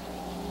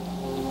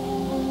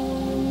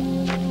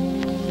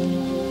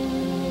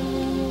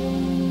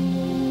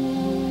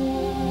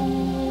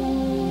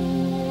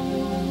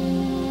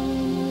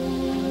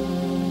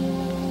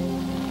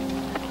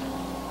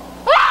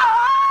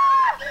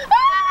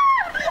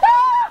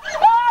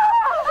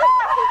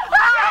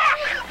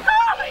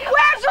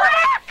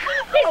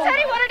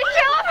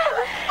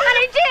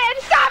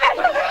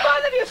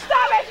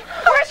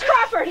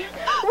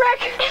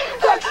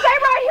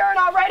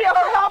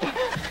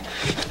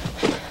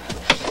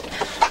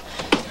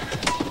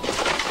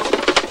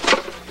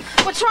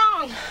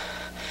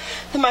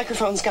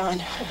 Microphone's gone.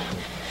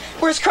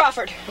 Where's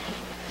Crawford?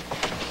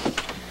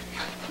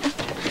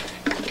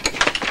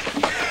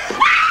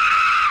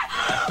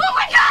 Oh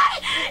my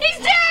God! He's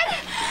dead!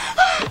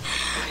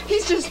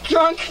 He's just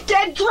drunk,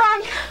 dead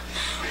drunk.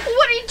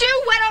 What'd he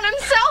do? Wet on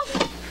himself?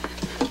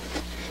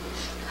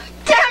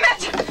 Damn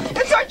it!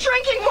 It's our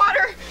drinking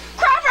water!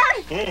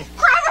 Crawford!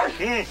 Crawford!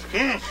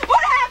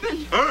 What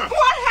happened?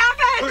 What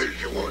happened?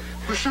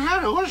 What's the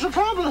matter? What's the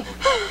problem?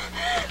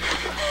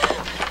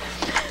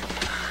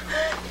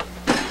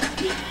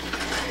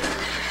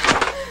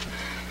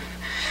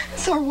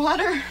 It's our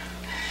water,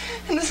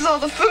 and this is all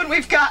the food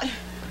we've got.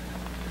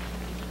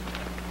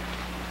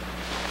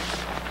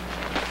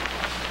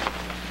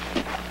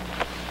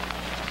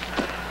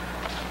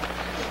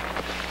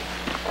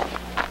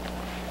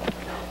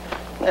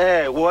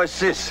 Hey, what's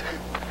this?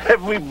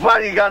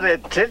 Everybody got their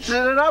tits in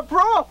an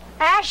uproar?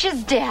 Ash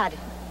is dead.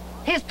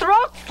 His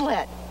throat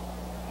slit.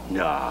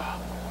 Nah.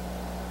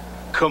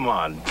 Come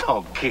on,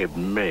 don't kid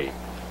me.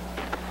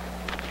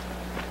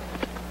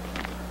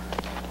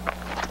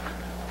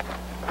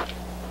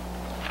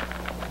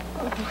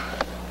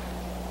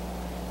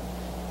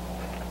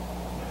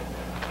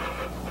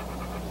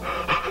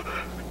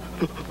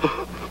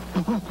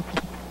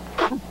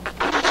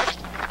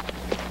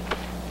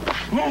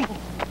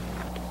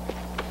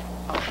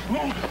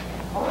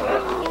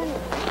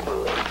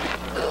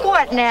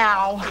 What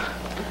now?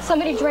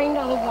 Somebody drained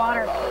all the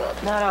water.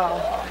 Not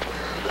all.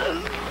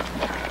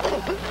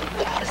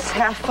 It's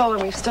half full,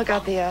 and we've still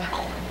got the,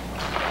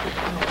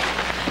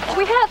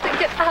 We have to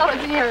get out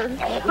of here.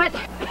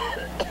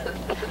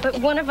 But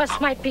one of us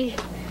might be...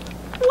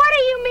 What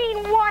do you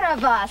mean, one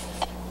of us?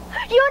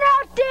 You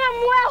know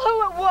damn well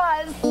who it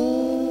was.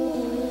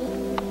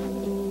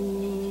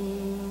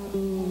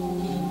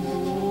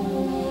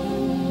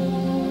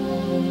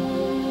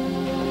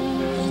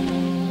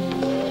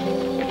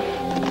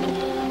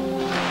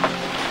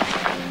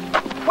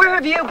 Where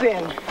have you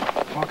been?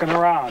 Walking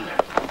around.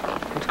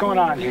 What's going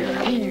on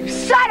here? You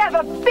son of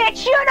a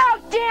bitch! You know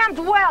damned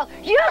well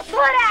you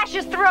slit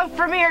Ash's throat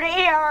from ear to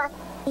ear!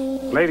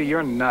 Lady,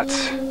 you're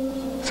nuts.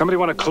 Somebody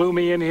want to clue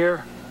me in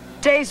here?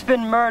 Dave's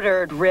been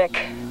murdered, Rick.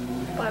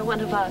 By one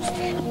of us.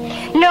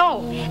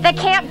 No, that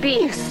can't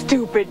be. You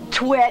stupid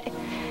twit.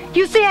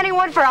 You see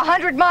anyone for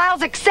 100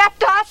 miles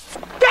except us?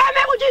 Damn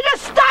it, would you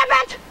just stop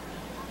it?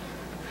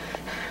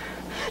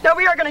 Now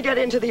we are going to get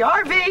into the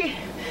RV,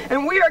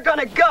 and we are going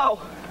to go.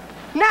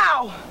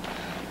 Now!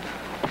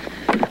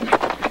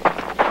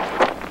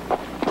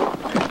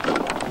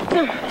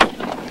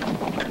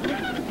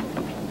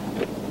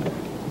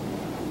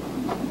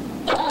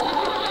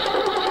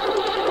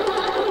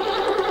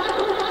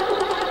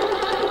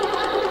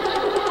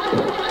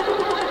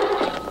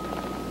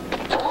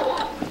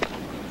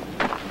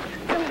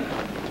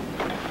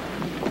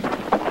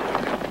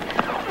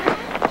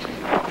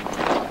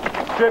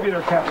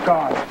 distributor kept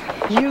gone.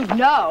 You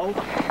know.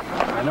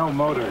 I know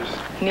motors.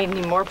 Need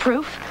any more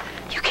proof?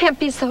 You can't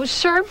be so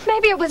sure.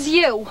 Maybe it was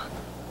you.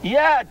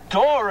 Yeah,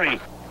 Dory.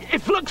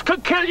 If looks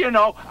could kill, you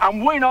know,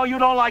 and we know you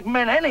don't like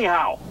men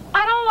anyhow.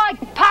 I don't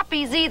like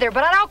puppies either,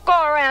 but I don't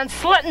go around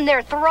slitting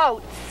their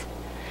throats.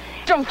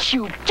 Don't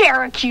you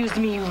dare accuse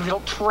me, you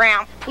little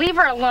tramp. Leave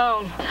her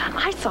alone.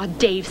 I saw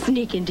Dave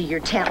sneak into your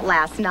tent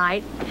last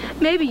night.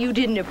 Maybe you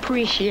didn't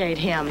appreciate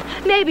him.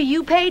 Maybe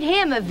you paid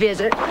him a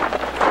visit.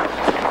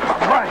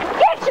 Right.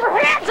 Get your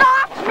hands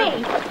off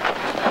me!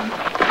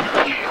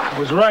 I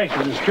was right.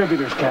 The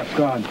distributor's kept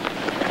gone.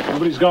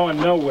 Nobody's going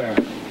nowhere.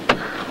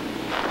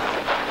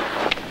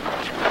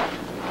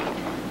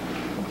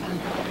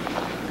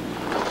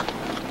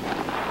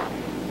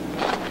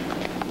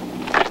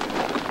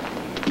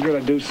 You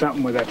gotta do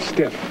something with that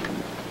stiff.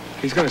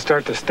 He's gonna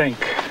start to stink.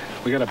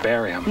 We gotta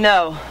bury him.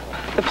 No.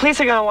 The police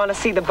are gonna want to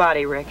see the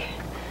body, Rick.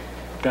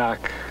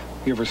 Doc,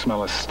 you ever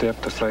smell a stiff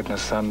that's laid in the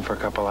sun for a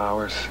couple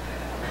hours?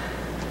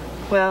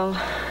 Well,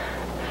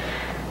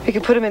 we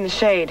can put him in the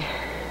shade.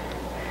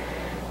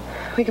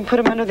 We can put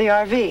him under the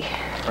RV.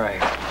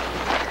 Right.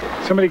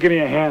 Somebody give me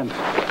a hand.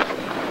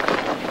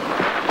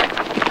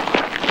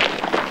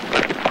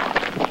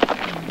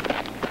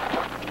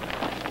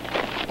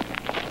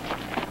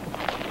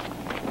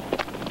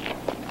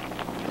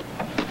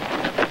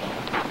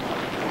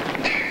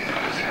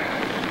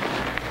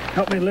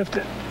 Help me lift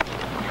it.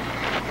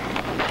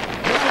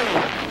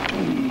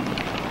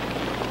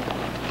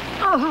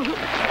 Oh,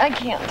 I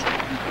can't.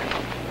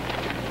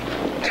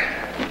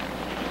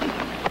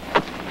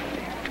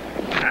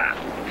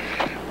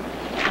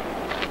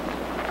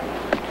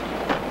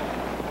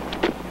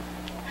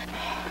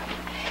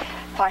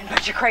 Fine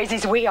bunch of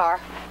crazies we are.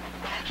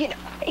 You know,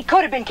 it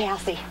could have been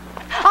Cassie.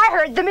 I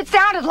heard them. It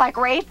sounded like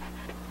rape.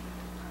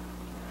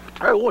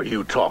 Hey, what are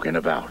you talking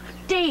about?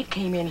 Dave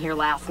came in here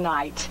last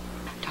night.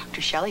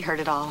 Dr. Shelley heard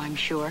it all, I'm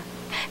sure.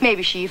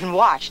 Maybe she even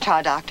watched,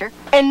 huh, Doctor?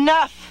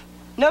 Enough!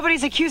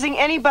 Nobody's accusing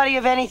anybody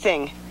of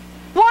anything.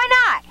 Why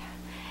not?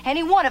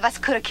 Any one of us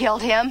could have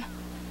killed him.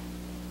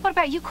 What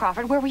about you,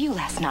 Crawford? Where were you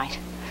last night?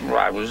 Well,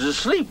 I was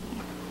asleep.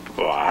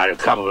 Well, I had a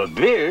couple of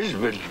beers,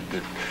 but...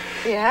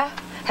 Yeah?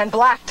 And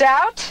blacked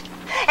out?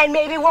 And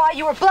maybe while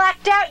you were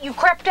blacked out, you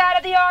crept out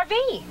of the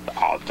RV.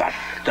 Oh,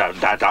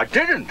 that I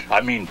didn't.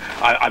 I mean,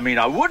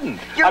 I wouldn't.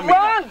 You're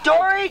wrong,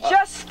 Dory.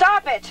 Just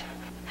stop it.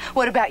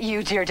 What about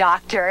you, dear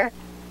doctor?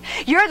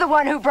 You're the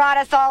one who brought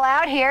us all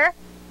out here.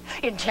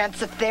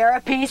 Intensive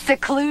therapy,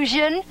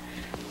 seclusion.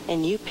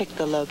 And you picked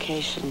the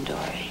location,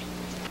 Dory.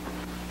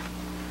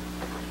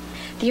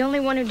 The only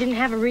one who didn't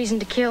have a reason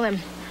to kill him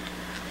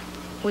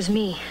was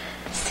me.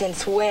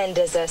 Since when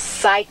does a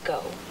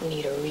psycho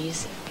need a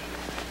reason?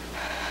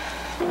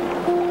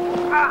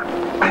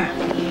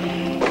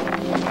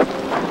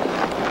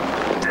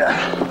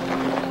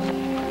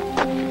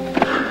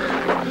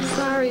 I'm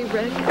sorry,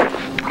 Rick.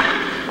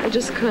 I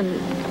just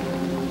couldn't.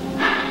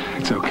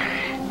 It's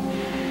okay.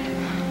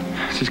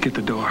 Let's just get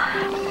the door.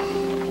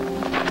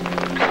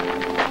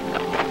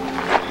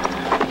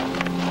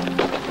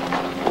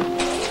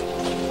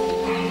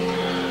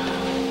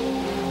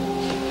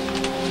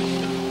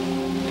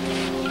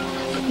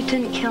 You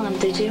didn't kill him,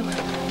 did you?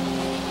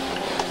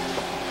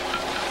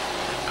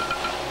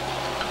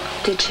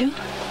 Did you?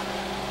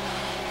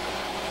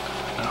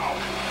 No.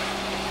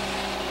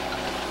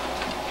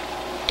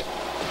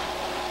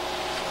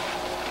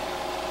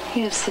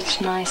 You have such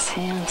nice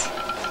hands.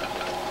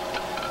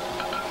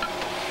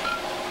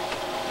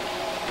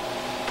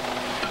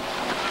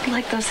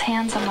 Like those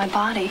hands on my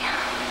body.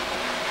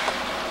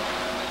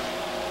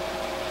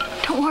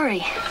 Don't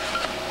worry.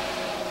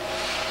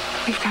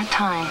 We've got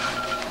time.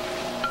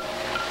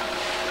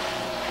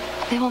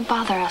 They won't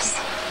bother us.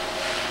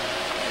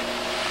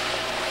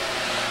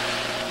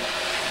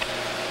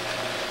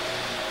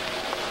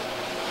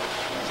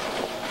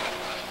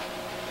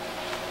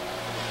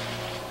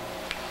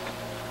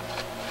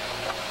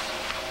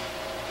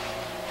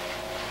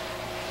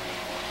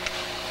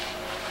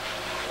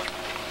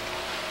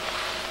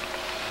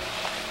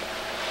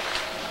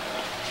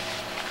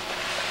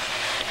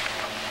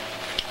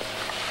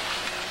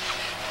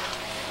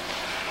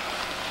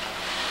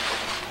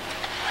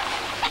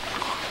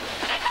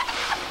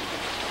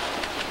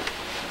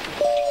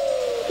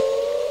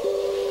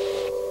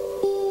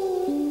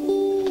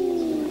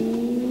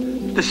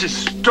 This is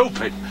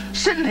stupid.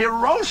 Sitting here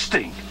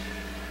roasting.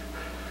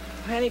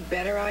 Any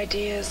better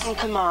ideas? Oh,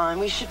 come on.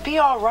 We should be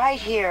all right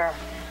here.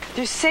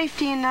 There's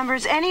safety in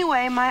numbers.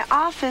 Anyway, my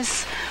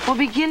office will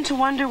begin to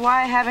wonder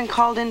why I haven't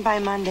called in by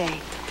Monday.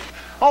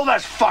 Oh,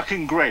 that's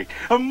fucking great.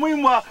 And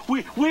meanwhile,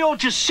 we all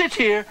just sit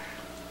here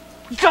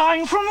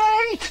dying from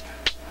the heat.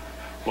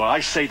 Well, I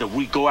say that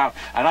we go out,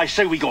 and I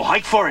say we go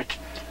hike for it.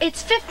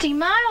 It's 50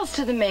 miles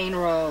to the main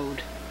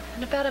road.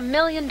 And about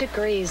 1,000,000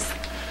 degrees.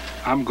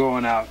 I'm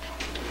going out.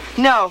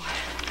 No.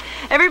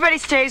 Everybody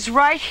stays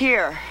right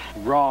here.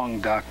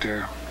 Wrong,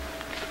 Doctor.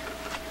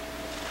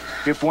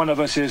 If one of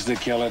us is the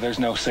killer, there's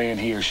no saying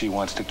he or she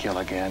wants to kill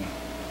again.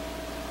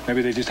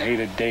 Maybe they just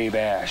hated Dave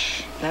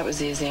Ash. That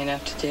was easy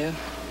enough to do.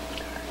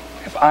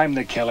 If I'm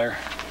the killer,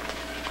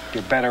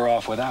 you're better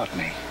off without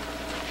me.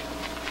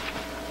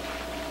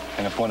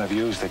 And if one of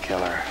you's the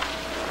killer,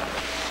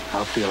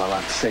 I'll feel a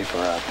lot safer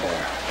out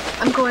there.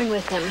 I'm going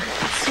with him.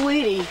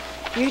 Sweetie,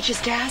 you're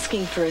just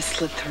asking for a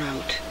slit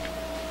throat.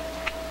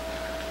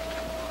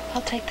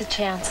 I'll take the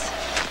chance.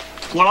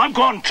 Well, I'm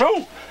going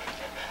too.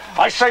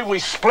 I say we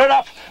split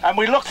up and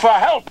we look for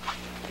help.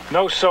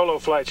 No solo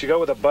flights. You go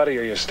with a buddy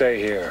or you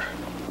stay here.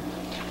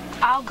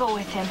 I'll go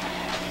with him.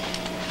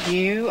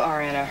 You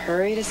are in a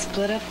hurry to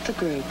split up the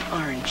group,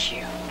 aren't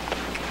you?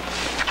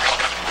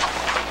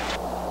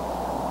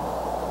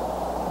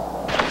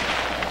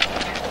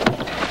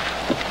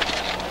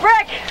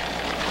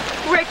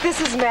 Rick, this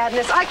is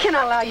madness. I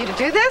cannot allow you to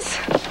do this.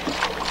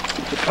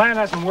 The plan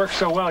hasn't worked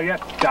so well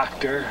yet,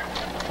 Doctor.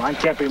 Mine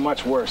can't be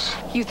much worse.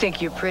 You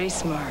think you're pretty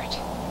smart.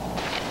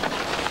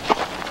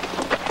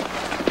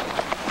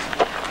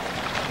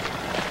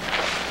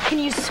 Can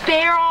you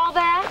spare all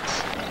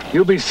that?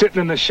 You'll be sitting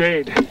in the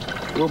shade.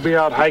 We'll be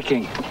out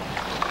hiking.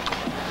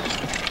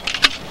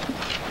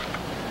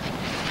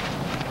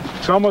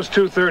 It's almost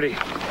 2:30.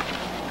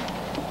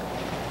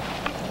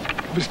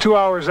 It was 2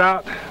 hours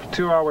out,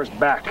 2 hours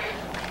back.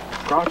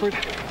 Crawford,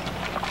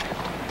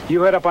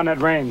 you head up on that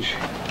range.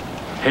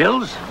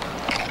 Hills?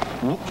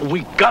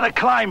 We gotta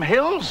climb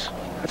hills?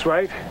 That's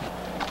right.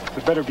 It's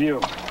a better view.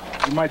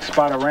 You might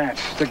spot a ranch,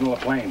 signal a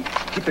plane.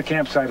 Keep the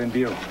campsite in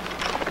view.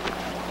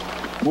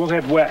 We'll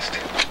head west.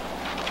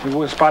 Maybe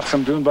we'll spot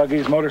some dune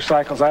buggies,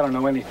 motorcycles, I don't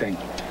know anything.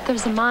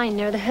 There's a mine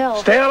near the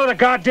hill. Stay out of the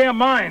goddamn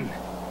mine!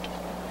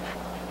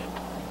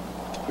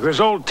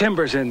 There's old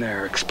timbers in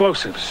there,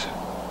 explosives.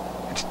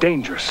 It's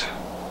dangerous.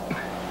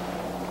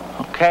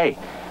 Okay.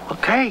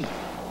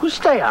 We'll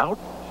stay out.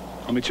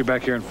 I'll meet you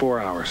back here in 4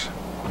 hours.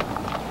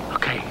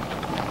 Okay.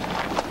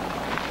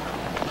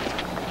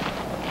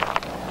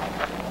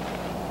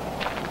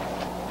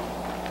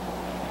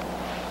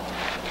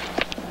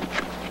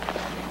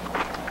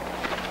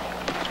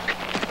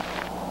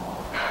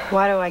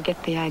 Why do I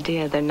get the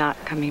idea they're not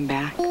coming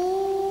back?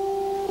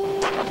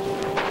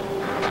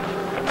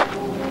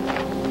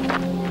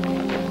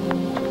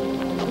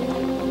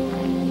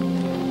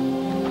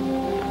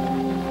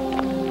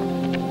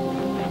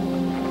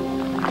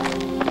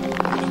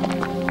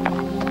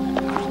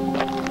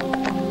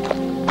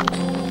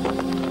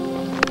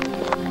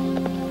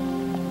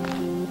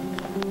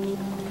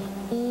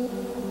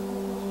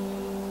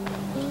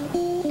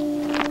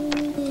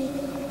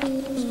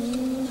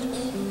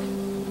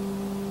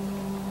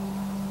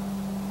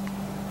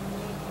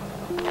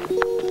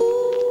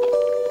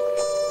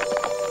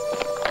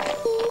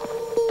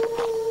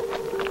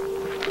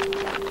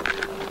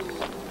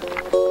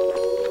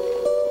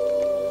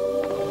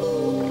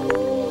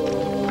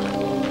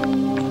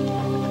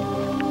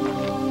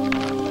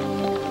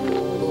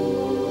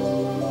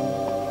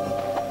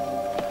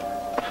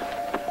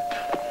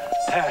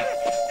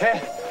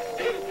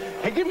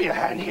 Hey, give me a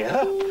hand here.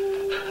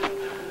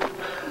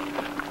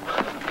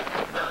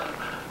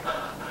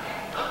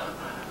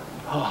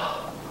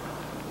 Oh,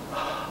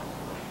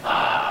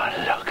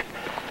 look.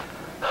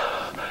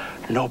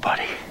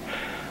 Nobody.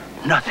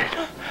 Nothing.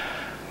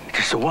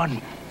 Just one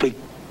big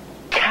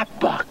cat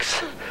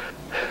box.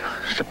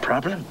 What's the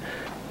problem?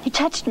 You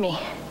touched me.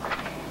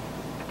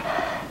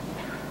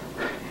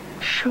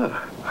 Sure.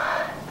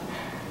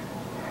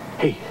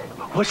 Hey,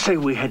 what say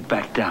we head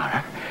back down,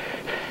 huh?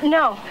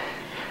 No,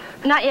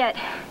 not yet.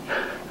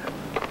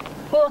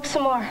 We'll look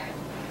some more.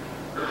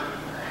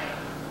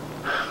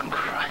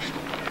 Christ.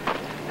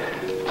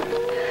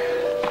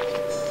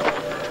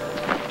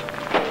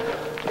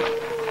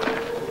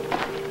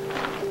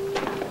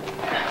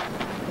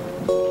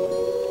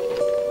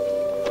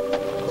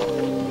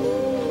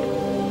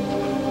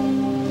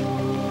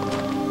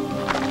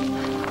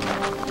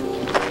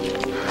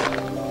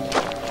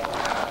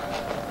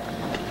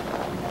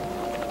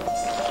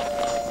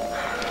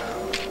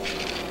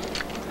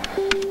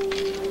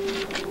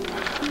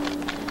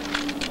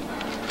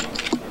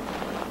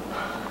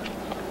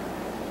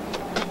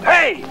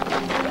 Hey!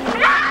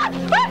 Ah!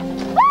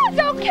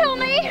 Don't kill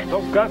me!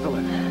 Don't guzzle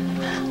it.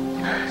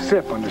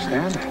 Sip,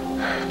 understand?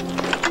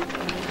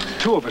 There's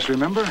two of us,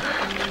 remember?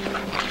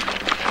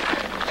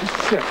 Just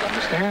sip,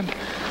 understand?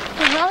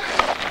 Uh-huh.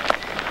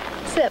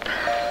 Sip.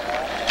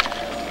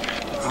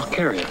 I'll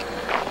carry it.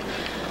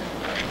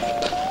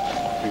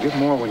 You get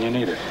more when you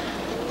need it.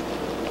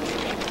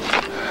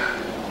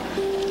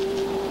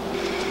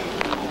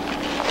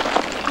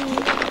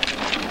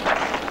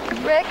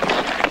 Rick?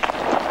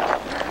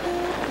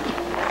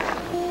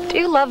 Do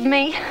you love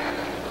me?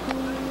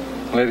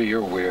 Lady,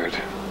 you're weird.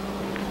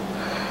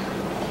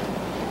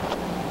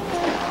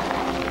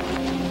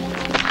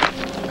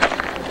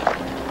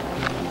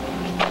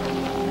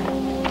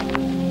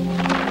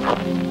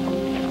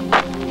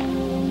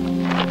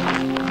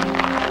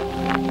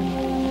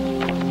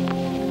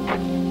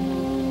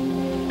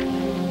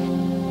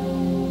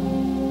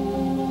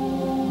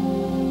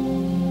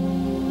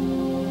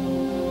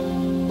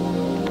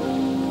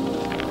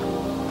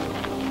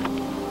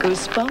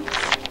 Goosebumps?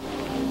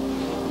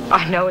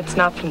 I know it's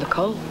not from the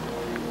cold.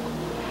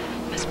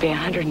 Must be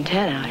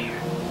 110 out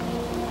here.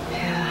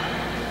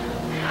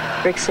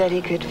 Yeah. Rick said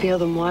he could feel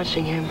them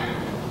watching him.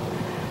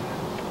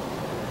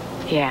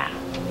 Yeah.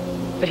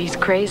 But he's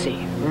crazy,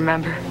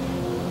 remember?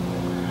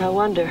 I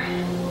wonder.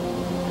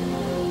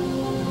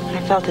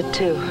 I felt it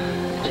too,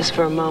 just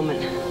for a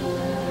moment.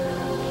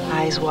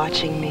 Eyes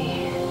watching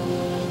me.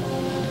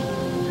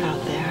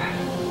 Out there.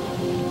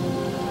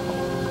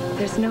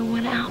 There's no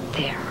one out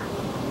there.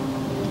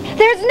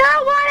 There's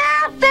no one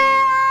out there!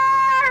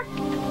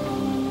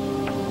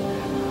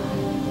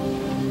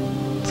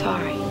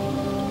 Sorry.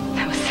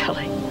 That was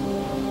silly.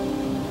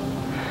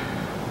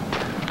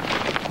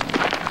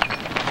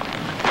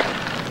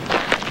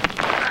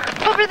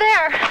 Over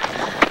there.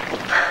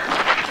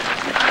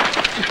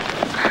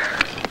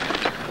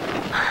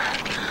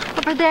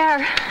 Over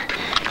there.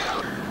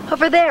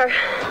 Over there.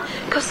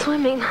 Go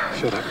swimming.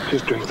 Shut up.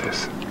 Just drink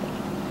this.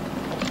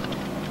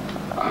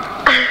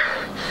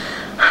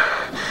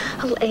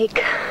 A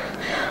lake.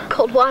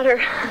 Cold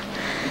water.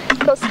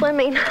 Go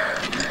swimming.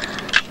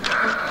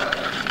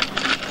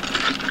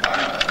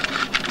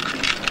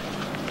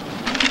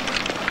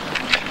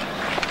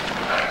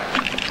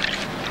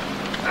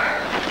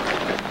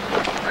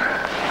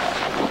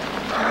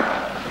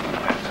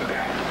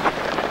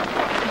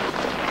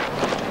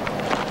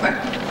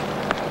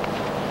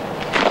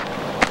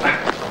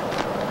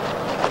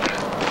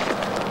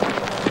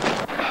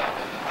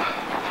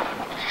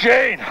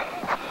 Jane!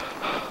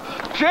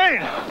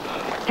 Jane!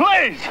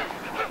 Please!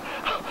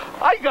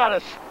 I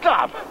gotta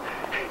stop.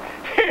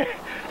 Here,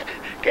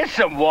 get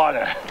some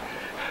water.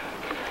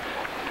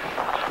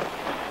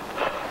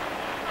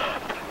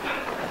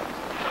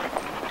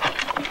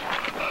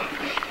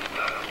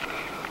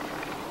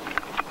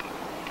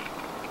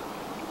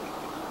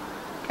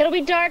 It'll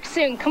be dark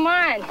soon. Come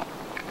on.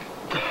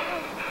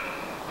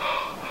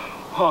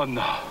 Oh,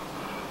 no.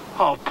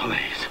 Oh,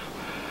 please.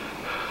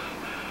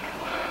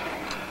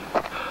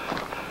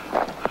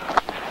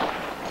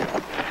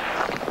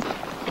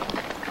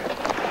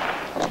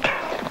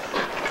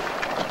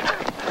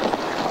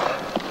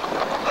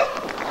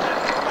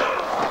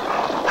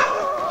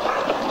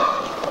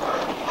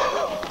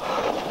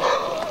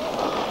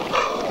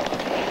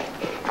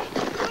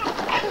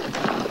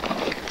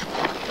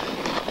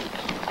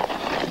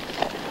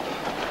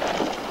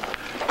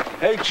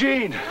 Hey,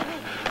 Gene.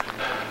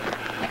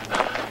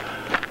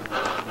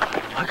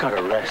 I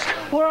gotta rest.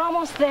 We're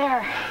almost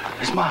there.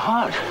 It's my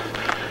heart.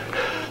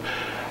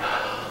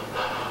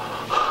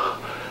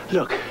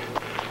 Look,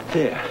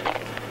 there.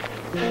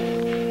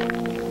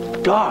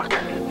 Dark.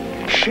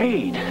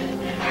 Shade.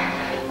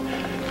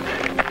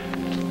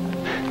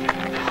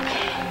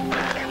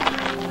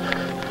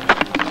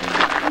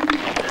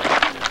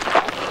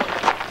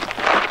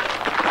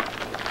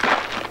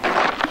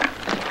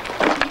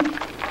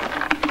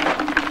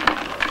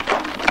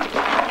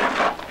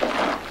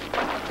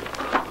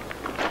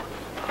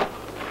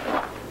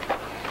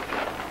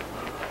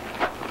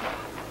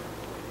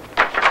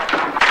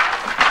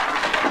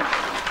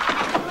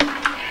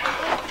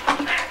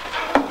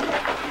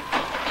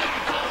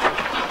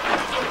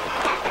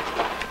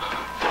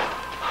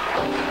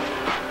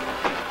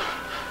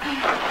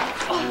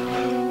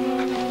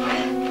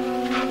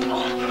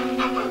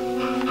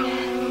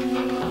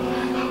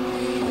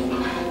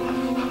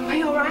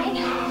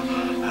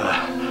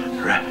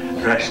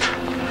 Rest.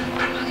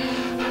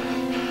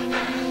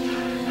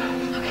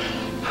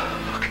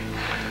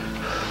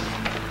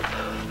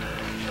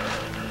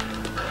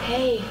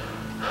 Hey,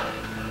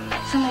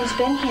 somebody's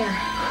been here.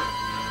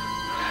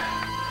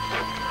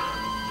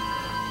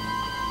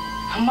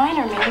 A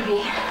miner,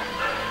 maybe.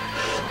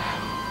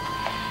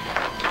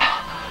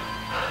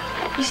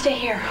 You stay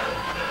here.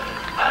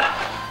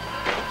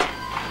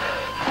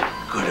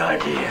 Good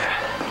idea.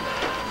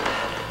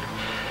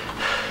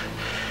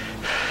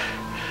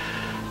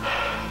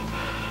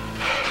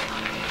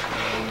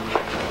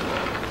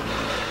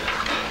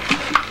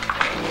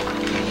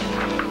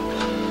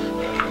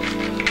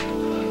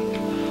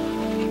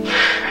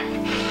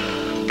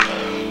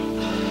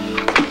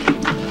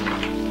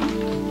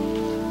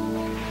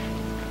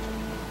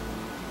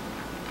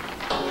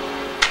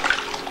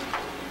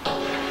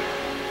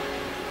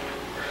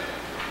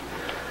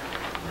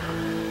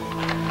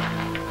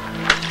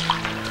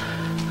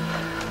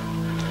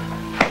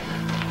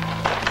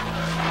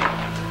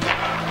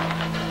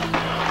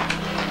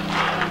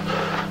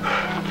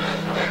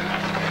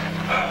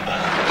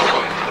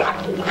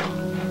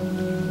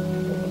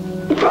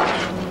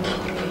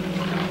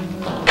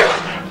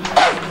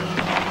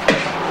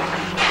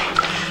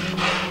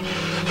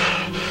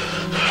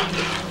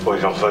 Boy,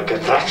 don't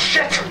forget that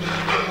shit.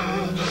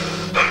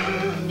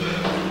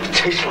 It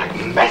tastes like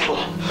metal.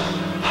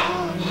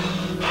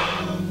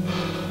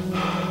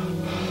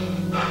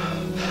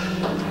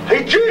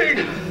 Hey,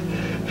 Gene!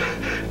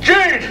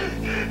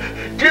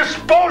 Gene! Do you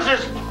suppose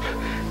this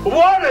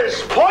water's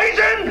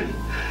poison?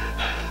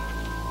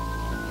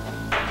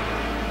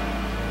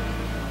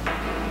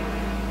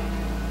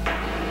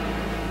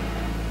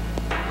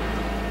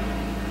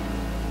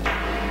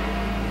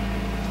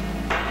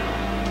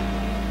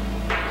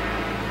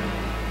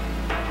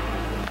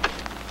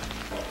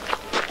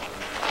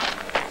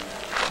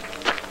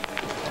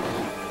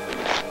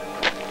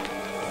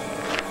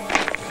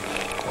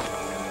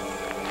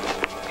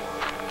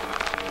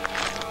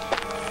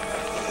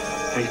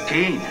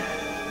 Gene,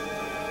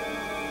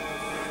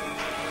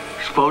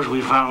 suppose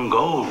we found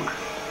gold.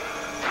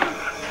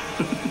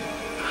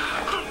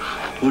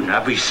 Wouldn't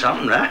that be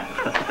something, huh?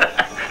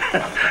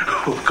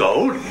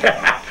 Gold?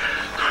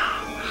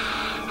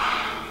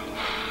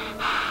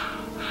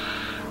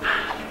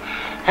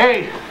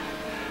 Hey,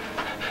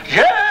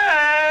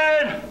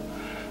 Jen!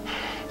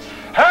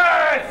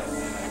 Hey,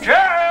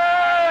 Jen!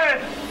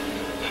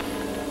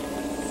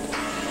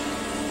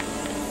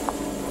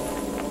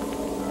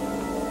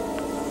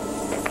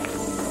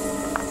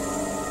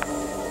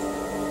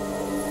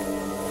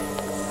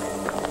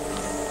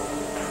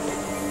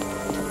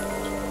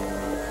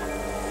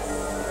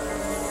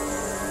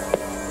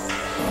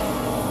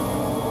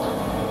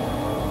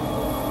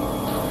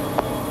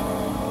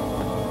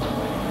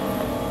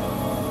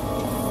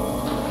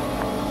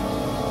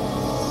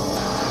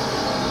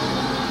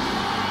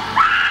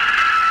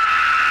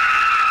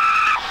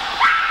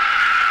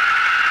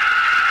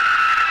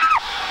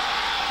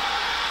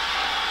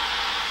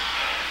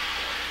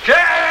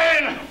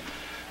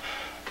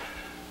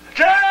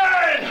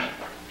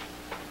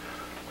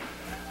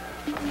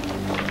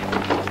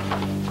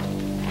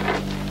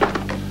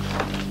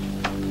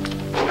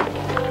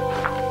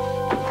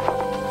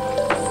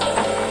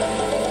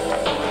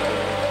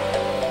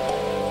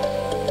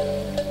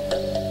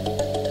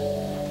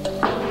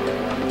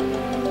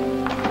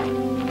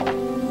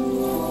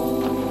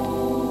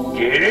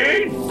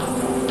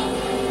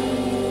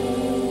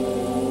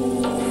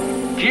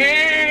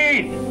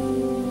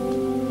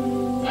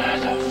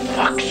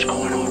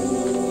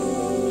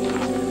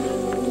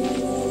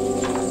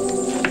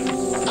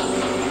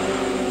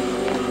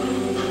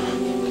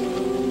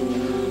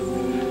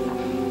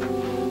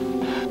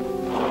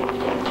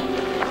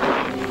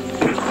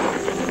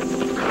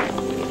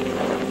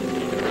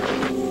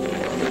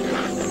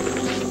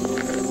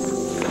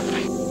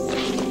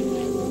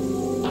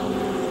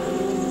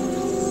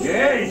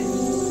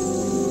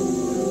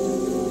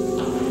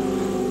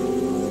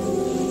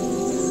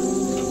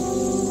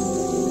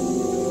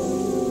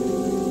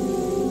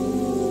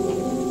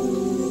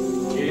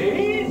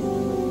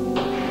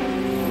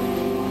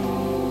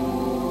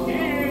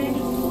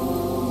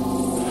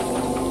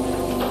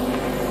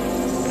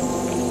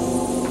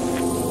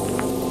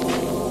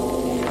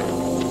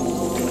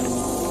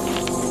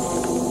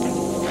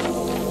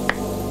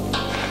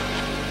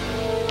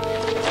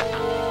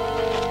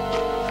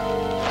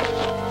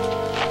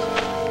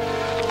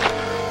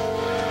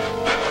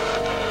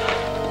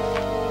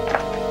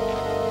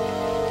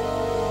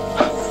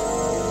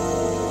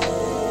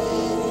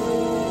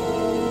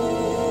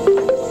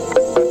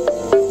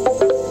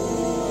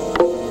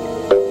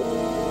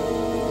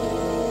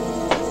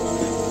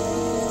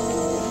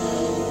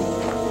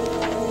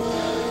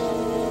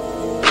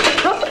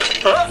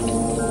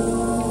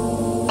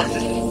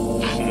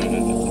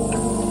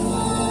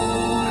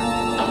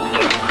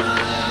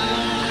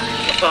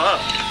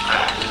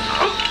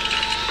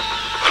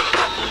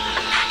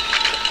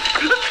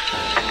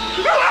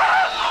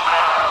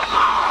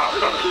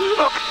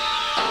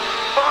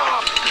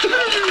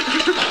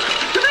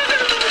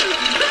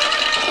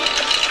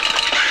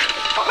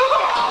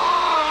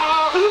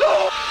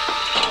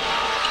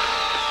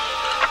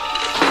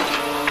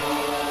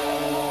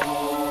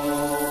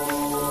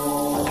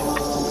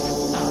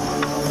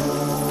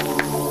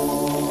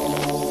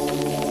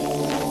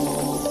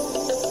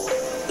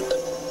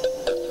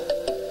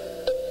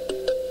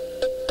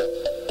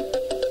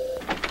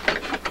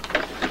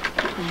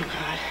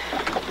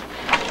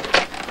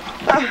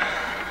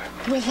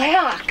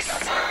 Relax.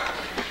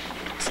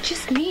 It's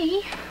just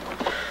me.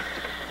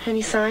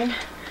 Any sign?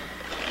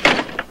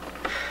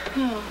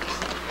 No.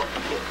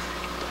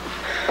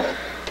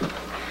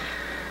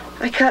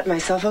 I cut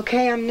myself,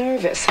 okay? I'm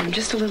nervous. I'm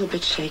just a little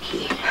bit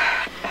shaky.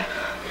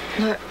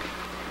 Look,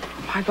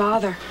 why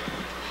bother?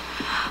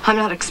 I'm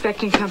not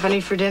expecting company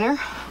for dinner.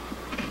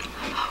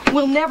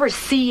 We'll never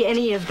see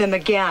any of them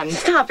again.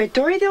 Stop it,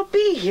 Dory. They'll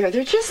be here.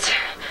 They're just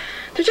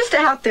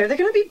out there. They're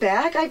going to be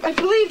back. I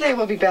believe they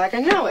will be back. I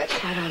know it.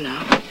 I don't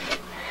know.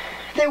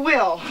 They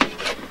will.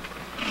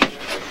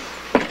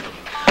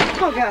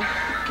 Oh, God.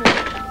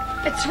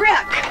 It's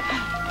Rick.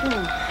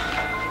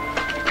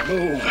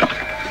 Move.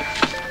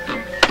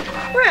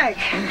 Rick.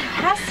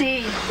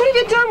 Cassie. What have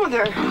you done with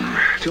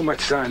her? Too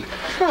much sun.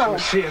 Oh. She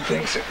was seeing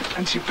things,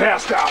 and she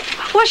passed out.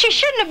 Well, she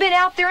shouldn't have been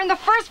out there in the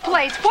first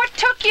place. What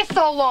took you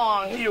so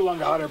long? You lung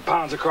 100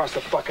 pounds across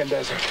the fucking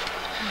desert.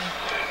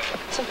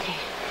 It's okay.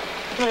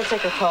 I'm going to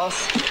take her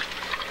pulse.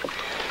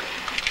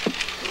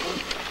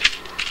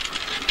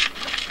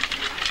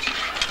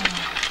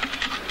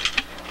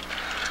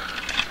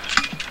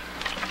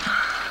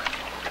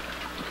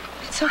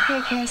 It's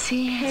okay,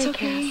 Cassie. It's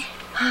okay.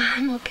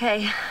 I'm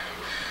okay.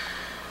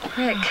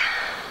 Rick,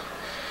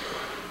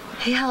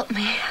 he helped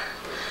me.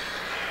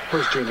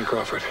 Where's Jean and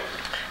Crawford?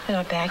 They're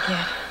not back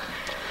yet.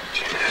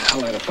 I'll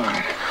let her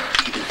find.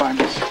 You can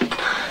find us.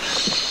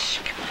 Shh.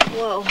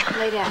 Whoa,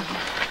 lay down.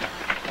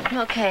 I'm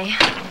okay.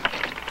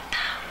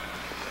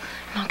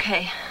 I'm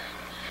okay.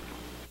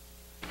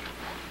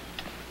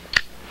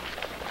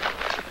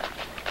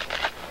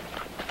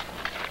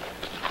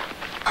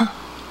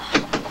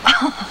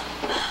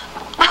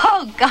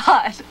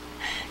 God.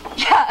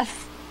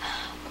 Yes.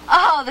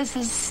 Oh, this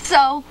is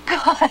so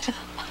good.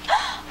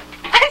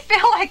 I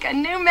feel like a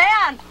new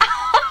man.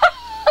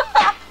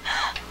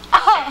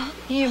 Oh.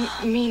 You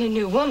mean a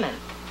new woman?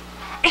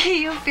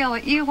 You feel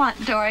what you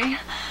want, Dory.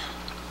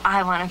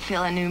 I want to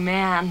feel a new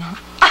man.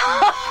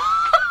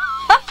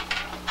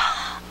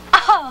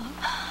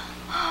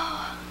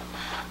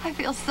 I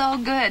feel so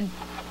good.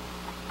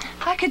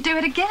 I could do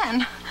it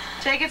again.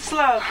 Take it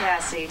slow,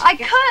 Cassie. I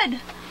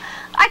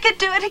could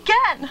do it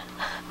again.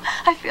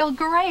 I feel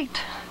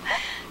great.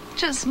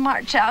 Just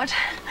march out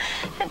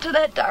into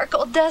that dark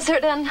old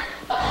desert and...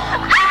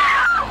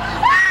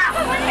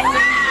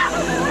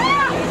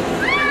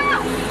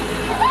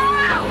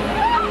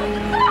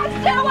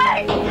 Stay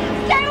away!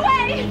 Stay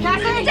away!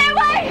 Cassie! Stay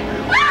away!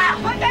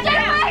 Stay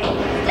away!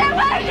 Stay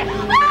away!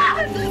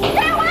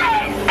 Stay away!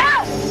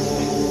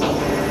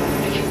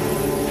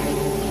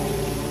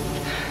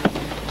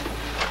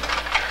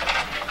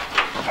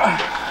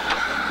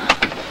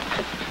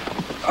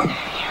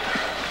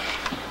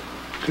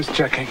 Just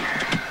checking.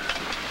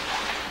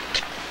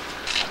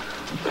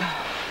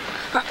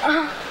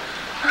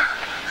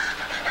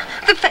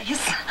 The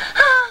face.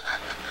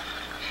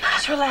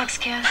 Just relax,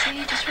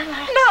 Cassie. Just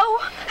relax. No,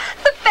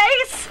 the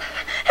face.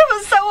 It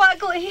was so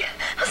ugly.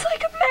 It was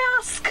like a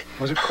mask.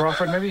 Was it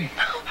Crawford, maybe?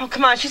 Oh,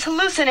 come on. She's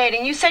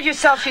hallucinating. You said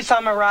yourself she saw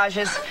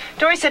mirages.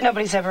 Dory said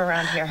nobody's ever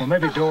around here. Well,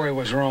 maybe Dory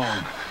was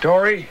wrong.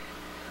 Dory?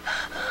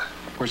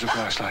 Where's the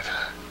flashlight?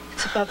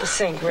 It's above the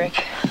sink,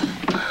 Rick.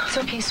 It's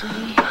okay,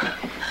 sweetie.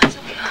 It's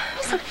okay.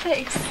 It's a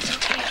face. It's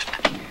okay.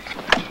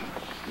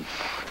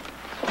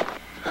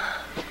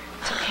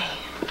 It's okay.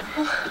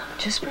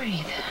 Just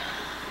breathe.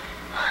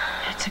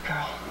 That's a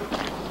girl.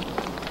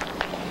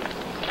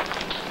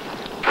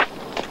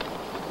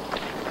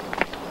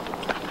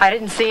 I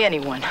didn't see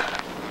anyone.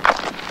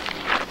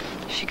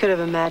 She could have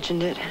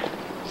imagined it.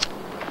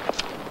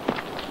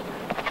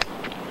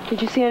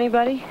 Did you see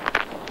anybody?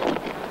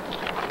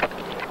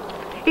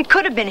 It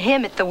could have been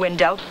him at the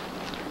window.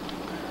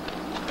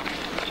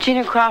 Gene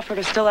and Crawford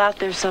are still out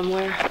there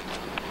somewhere.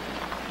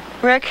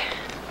 Rick,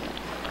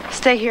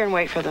 stay here and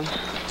wait for them.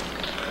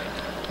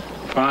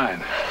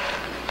 Fine.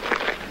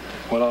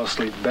 We'll all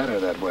sleep better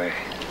that way.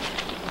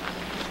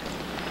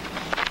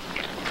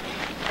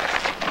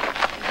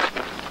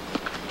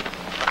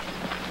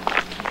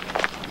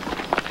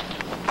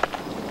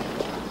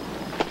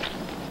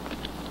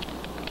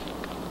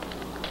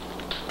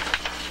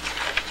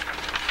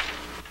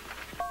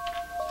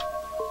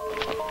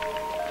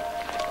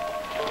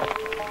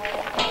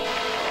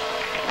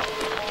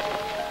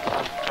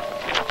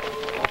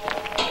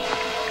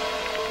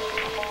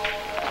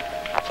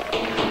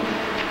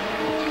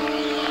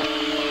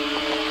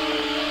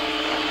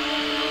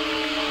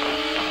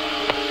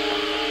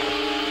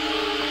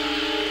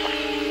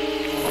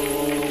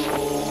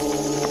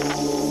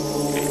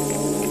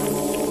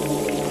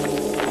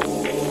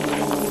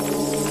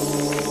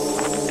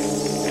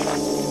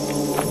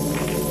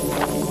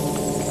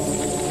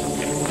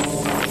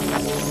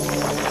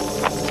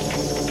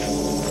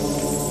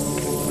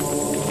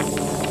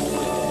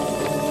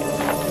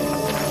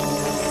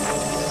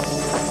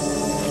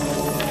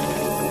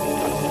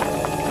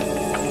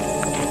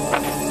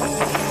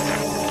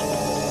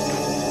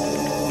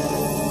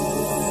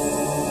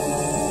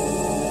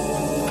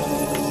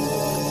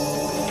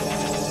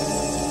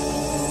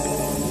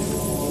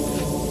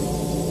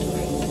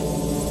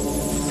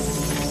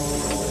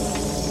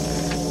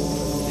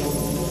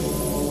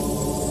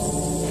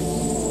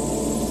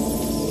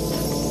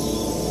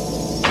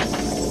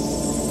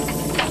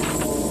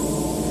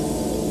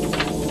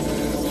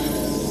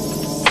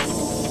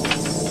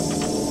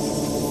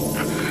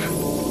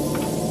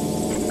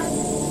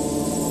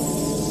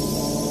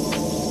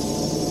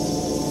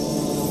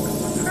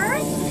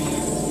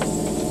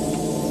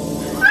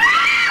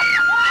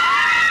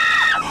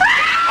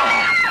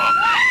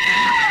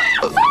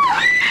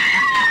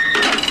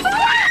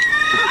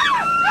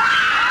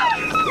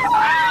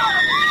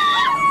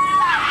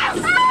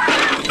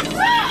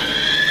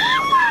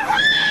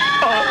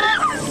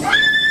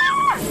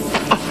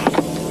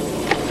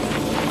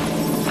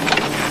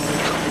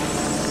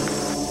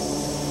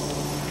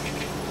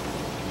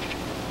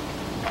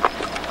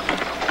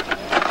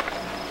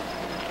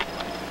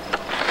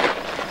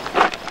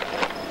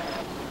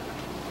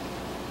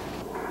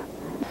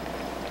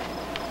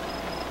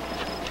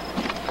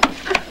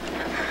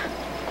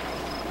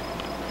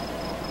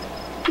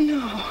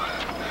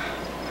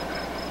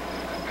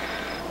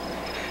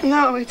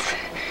 No,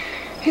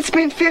 it's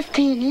been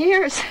 15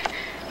 years.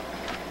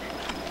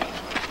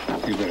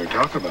 You better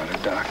talk about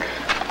it, Doc.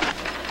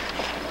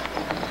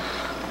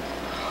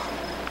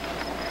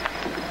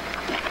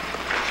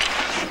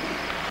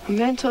 A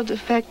mental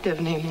defective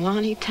named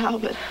Lonnie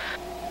Talbot.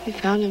 They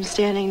found him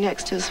standing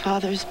next to his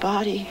father's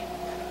body,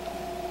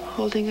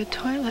 holding a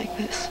toy like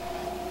this.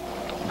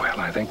 Well,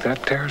 I think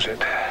that tears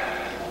it.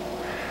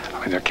 I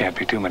mean, there can't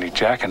be too many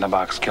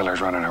jack-in-the-box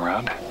killers running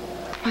around.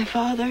 My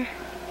father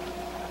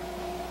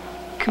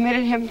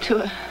committed him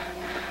to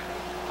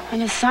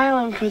an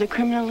asylum for the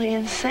criminally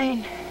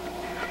insane.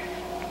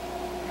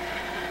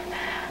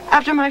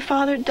 After my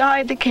father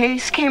died, the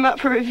case came up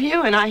for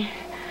review, and I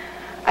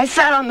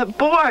sat on the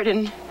board,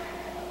 and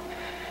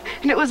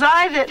it was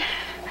I that...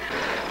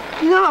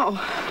 No.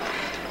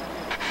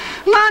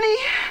 Lonnie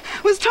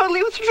was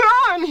totally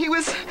withdrawn. He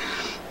was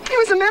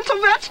a mental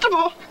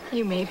vegetable.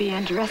 You may be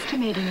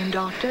underestimating him,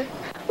 Doctor.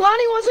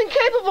 Lonnie wasn't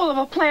capable of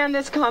a plan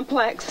this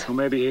complex. Well,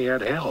 maybe he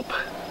had help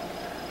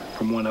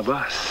from one of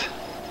us.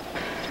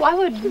 Why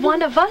would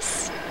one of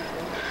us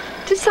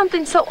do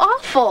something so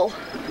awful?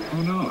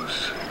 Who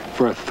knows?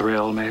 For a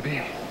thrill,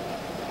 maybe?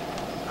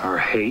 Or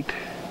hate?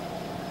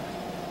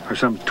 Or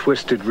some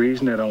twisted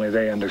reason that only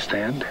they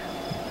understand?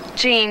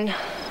 Jean,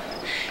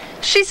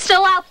 she's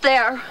still out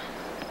there.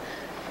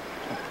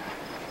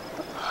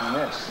 And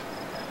this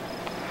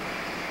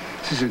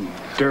isn't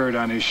dirt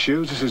on his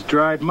shoes. This is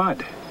dried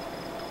mud.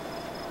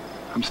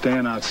 I'm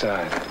staying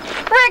outside.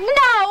 Rick,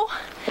 no!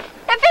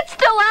 If it's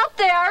still out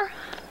there...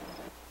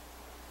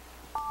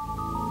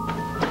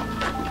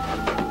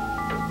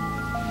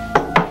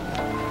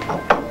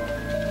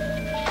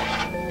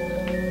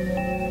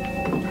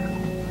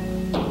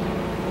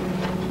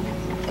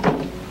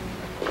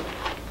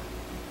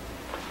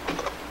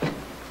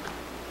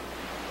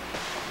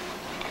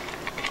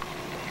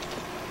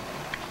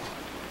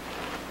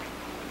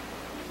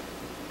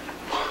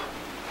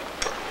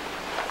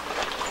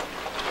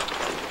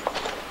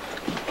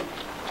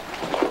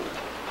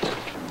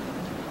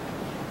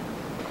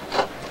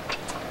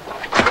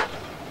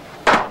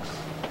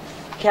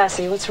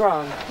 Cassie, what's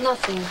wrong?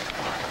 Nothing.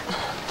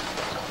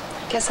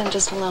 Guess I'm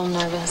just a little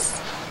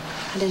nervous.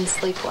 I didn't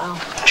sleep well.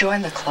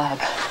 Join the club.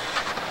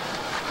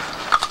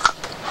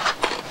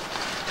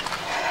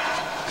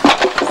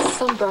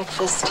 Some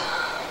breakfast.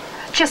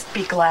 Just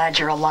be glad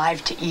you're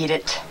alive to eat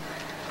it.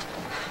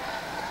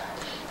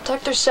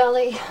 Dr.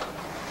 Shelley,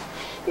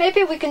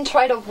 maybe we can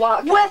try to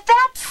walk. With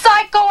that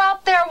psycho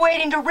out there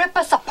waiting to rip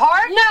us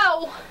apart?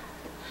 No!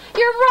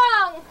 You're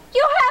wrong!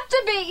 You have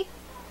to be!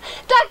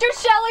 Dr.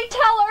 Shelley,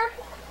 tell her!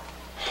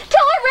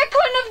 Tell her Rick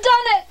couldn't have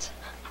done it!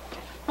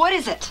 What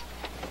is it?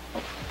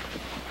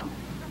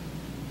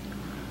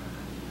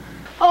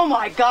 Oh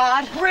my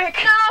God,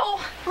 Rick! No!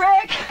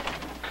 Rick!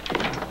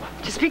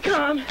 Just be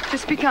calm.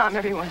 Just be calm,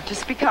 everyone.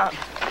 Just be calm.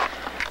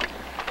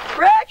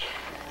 Rick!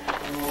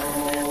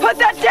 Put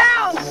that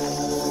down!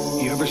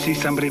 You ever see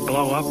somebody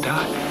blow up,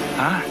 Doc?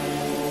 Huh?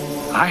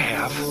 I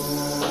have.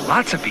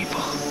 Lots of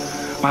people.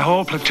 My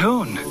whole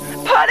platoon.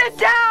 Put it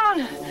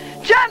down!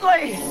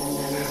 Gently!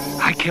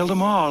 I killed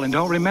them all and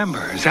don't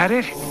remember. Is that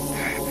it?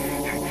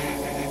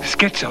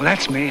 Schizo,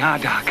 that's me, huh,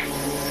 Doc?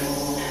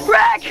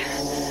 Rick!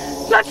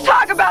 Let's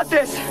talk about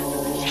this!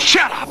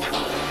 Shut up!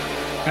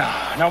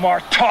 No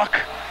more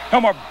talk. No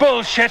more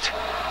bullshit.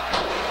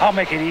 I'll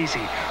make it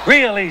easy.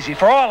 Real easy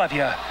for all of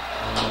you.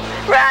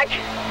 Rick!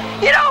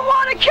 You don't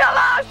want to kill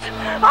us!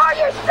 Or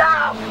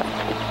yourself!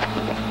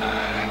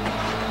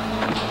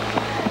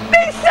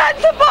 Be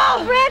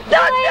sensible! Rick,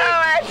 don't please. do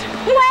it!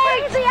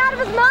 Wait! Is he out of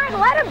his mind?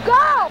 Let him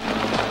go!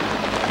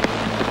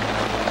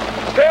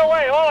 Stay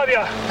away, all of you.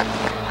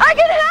 I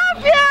can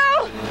help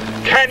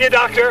you! Can you,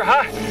 Doctor,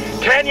 huh?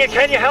 Can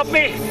you help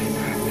me?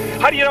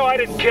 How do you know I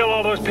didn't kill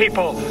all those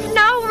people?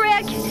 No,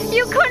 Rick!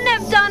 You couldn't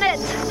have done it!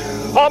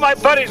 All my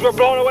buddies were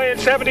blown away in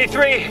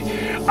 '73.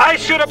 I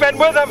should have been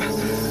with them.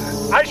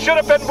 I should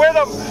have been with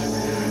them.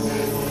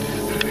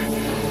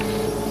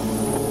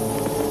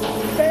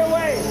 Stay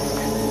away.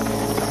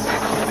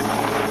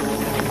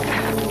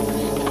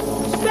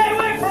 Stay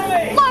away from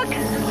me! Look!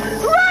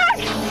 Rick!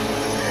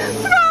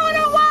 Throw it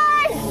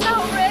away! No,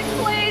 Rick,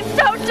 please,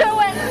 don't do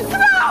it!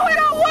 Throw it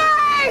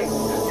away!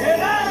 Get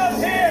out of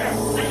here!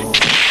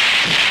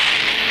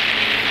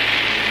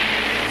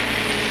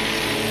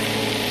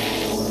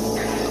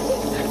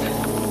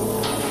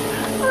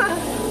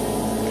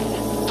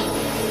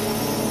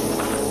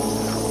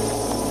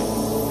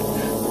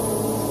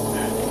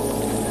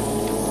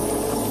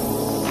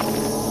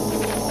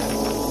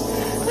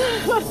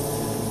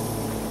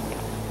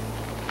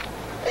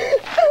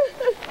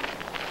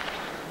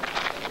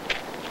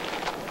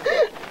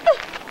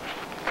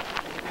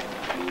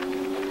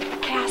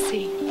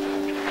 Cassie.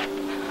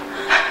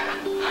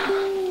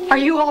 Are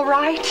you all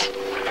right?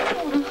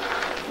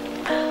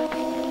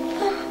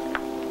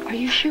 Are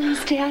you sure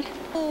he's dead?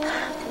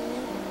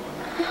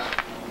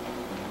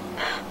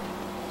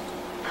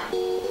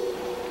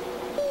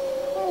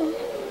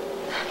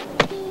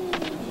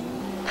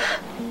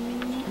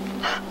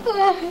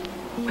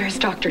 Where's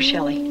Dr.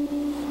 Shelley?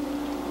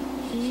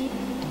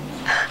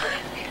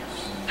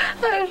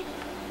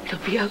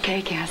 You'll be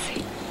okay,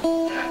 Cassie.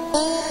 You'll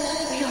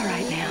be all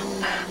right now.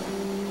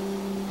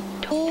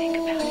 Don't think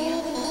about him.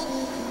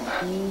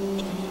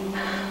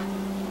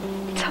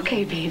 It's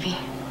okay, baby.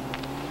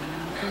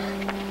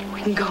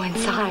 We can go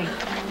inside.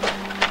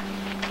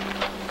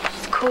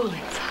 It's cool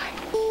inside.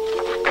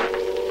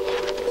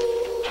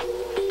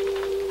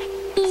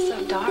 It's so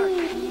dark.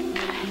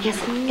 Yes,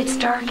 it's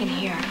dark in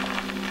here.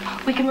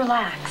 We can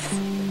relax.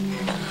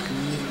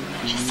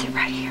 Just sit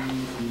right here.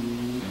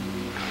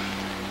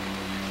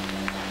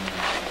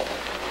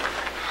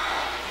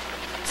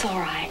 It's all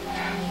right.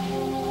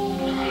 You'll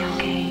be all right.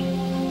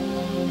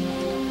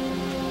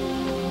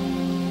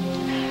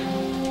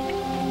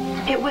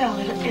 It will.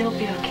 It'll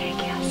be okay,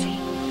 Cassie.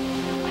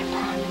 I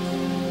promise.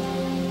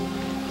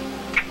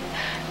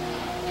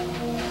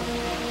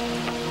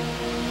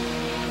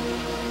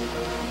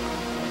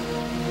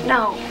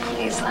 No,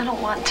 please, I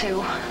don't want to.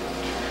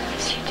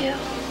 Yes, you do.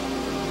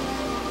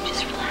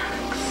 Just relax.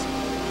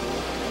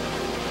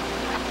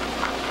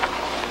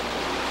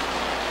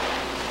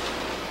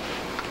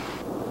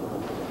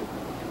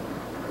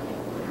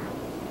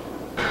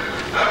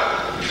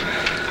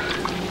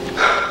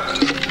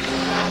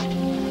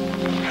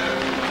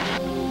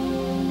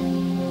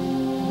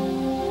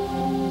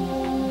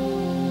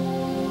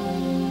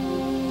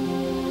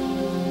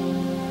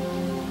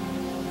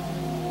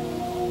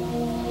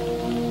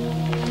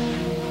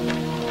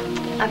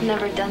 I've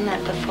never done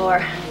that before.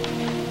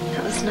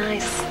 That was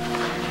nice.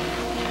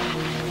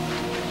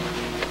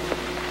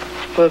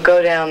 We'll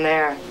go down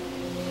there.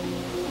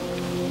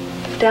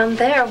 Down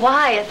there?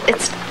 Why?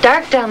 It's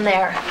dark down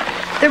there.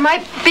 There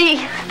might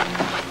be...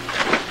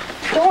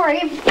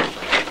 Dory,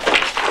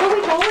 where are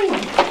we going?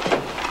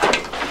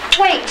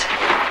 Wait,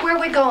 where are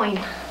we going?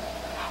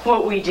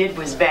 What we did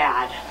was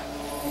bad.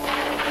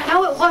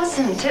 No, it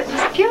wasn't. It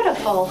was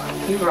beautiful.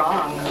 You're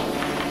wrong.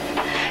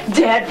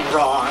 Dead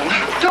wrong.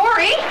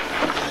 Dory!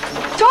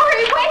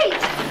 Dory,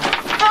 wait!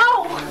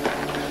 No!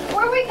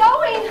 Where are we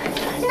going?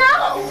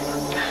 No!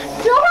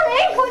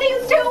 Dory, what are you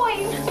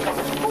doing?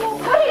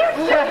 What are you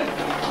doing?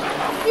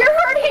 You're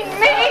hurting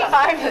me!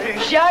 I'm going to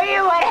show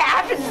you what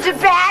happens to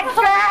bad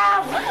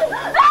girls!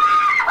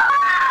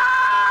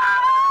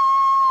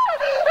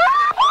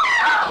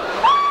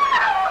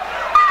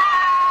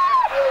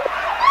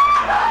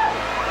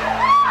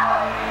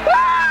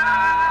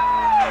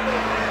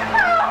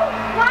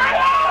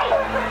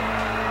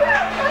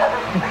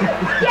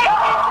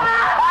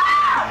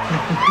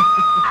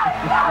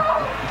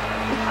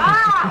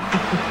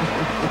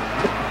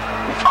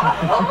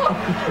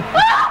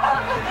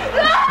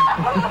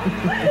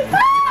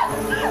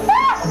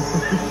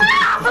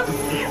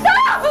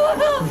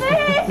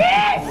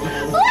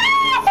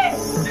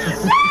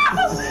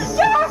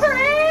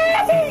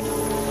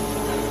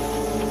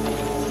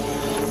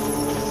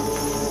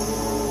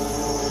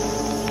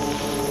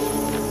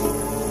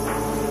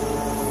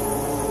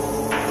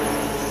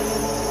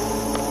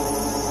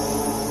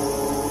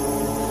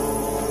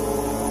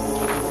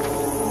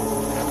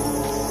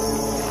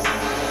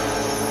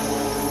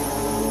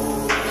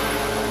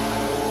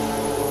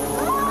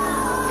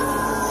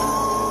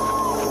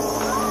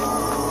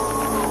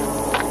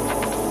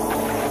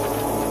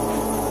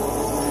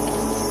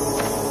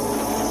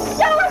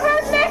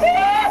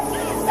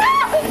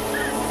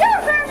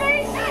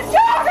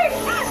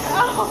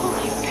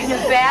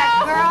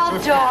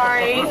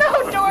 Dory.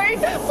 No, Dory,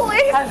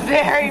 please. A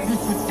very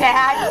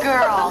bad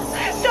girl.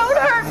 Don't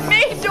hurt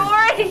me,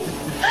 Dory.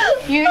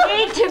 You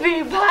need to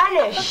be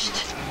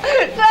punished.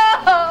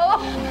 No.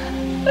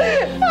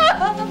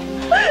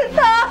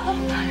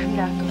 I'm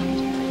not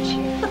going to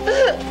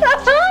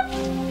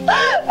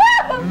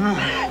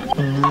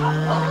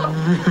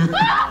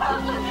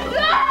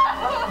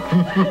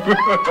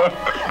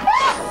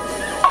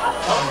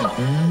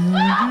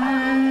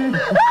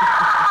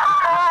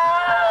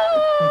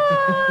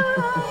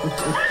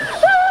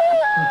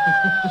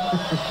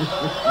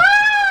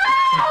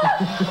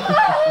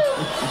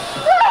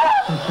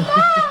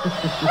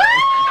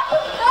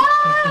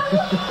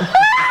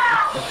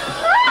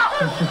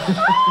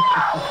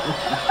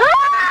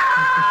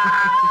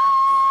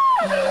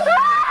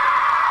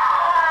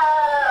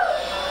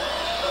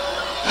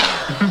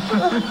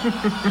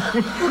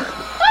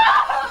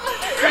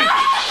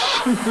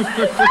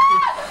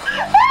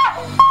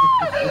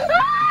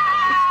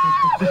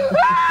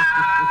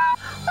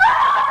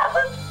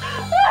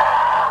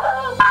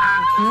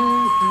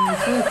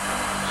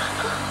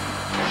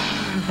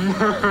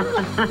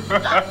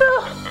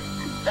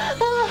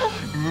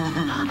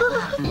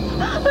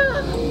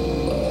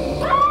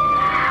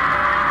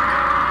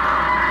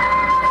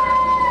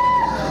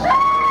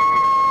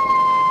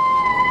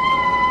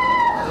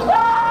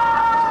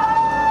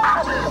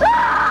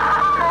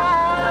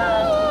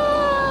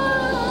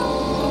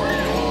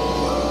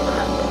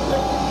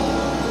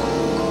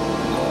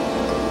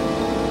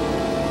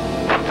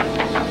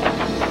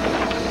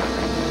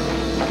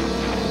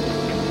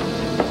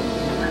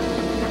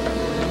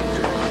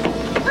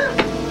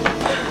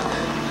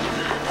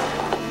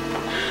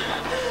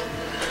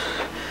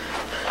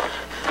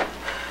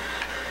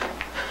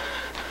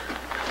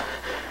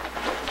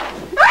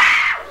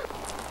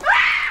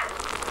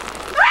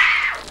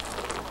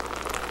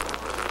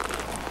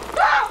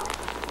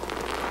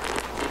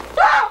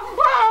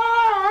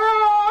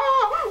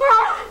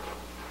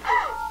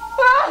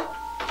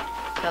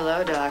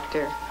Hello,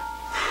 Doctor.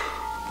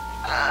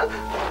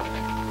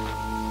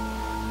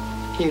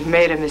 You've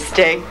made a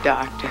mistake,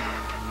 Doctor.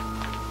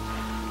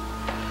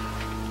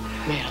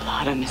 You've made a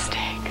lot of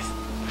mistakes.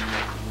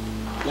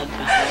 Look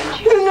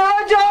behind you. No,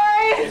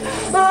 Dory!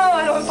 Oh,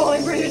 I don't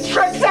fall for your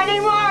tricks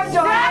anymore,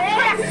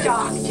 Dory!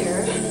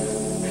 Doctor.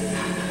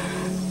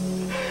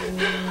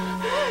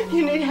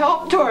 You need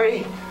help,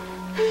 Dory.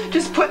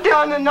 Just put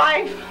down the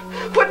knife.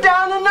 Put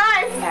down the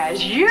knife.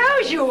 As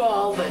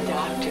usual, the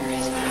doctor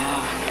is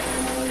wrong.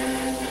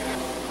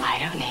 I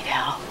don't need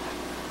help.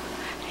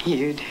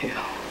 You do.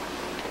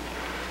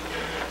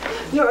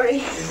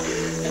 Dory.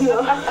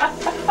 No.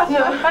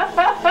 No.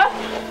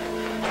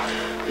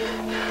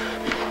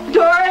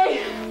 Dory.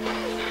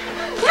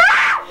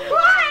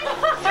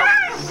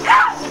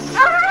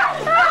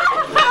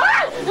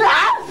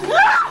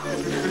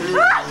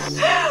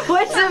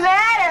 What's the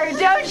matter?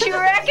 Don't you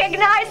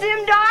recognize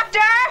him, Doctor?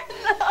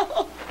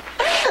 No.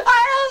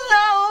 I don't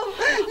know.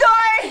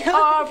 Dory.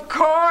 Of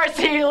course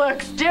he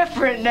looks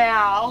different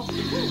now.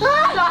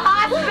 The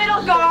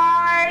hospital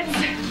guards.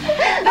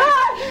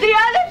 The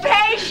other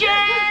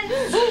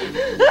patients.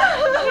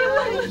 He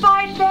wouldn't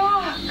fight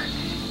back.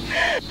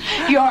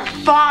 Your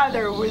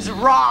father was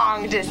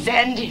wrong to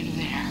send him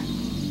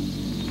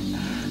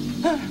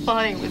there.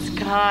 Lonnie was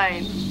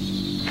kind,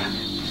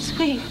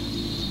 sweet,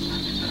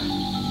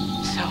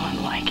 so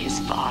unlike his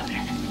father.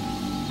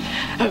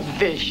 A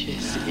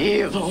vicious,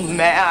 evil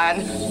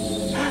man.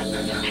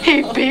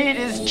 He beat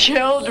his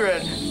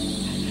children.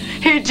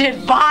 He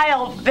did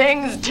vile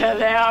things to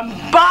them,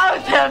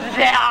 both of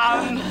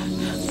them.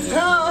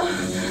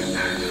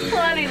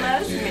 Lonnie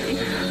loves me.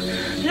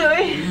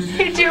 Dory.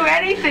 He'd do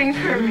anything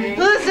for me.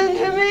 Listen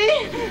to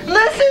me.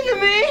 Listen to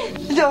me.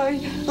 Dory,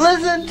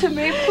 listen to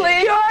me,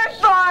 please. Your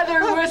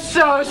father was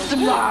so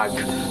smug.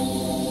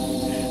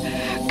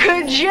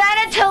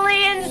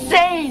 Congenitally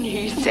insane,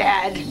 he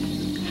said.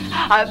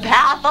 A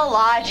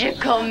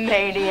pathological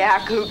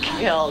maniac who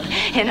killed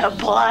in a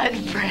blood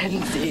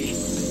frenzy.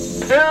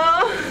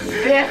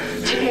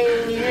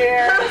 15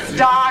 years,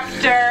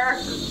 doctor.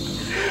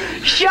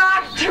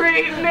 Shock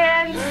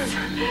treatments.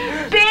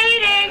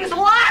 Beatings,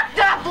 locked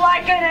up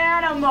like an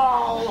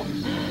animal.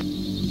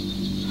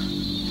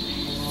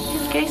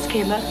 His case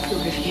came up for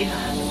review.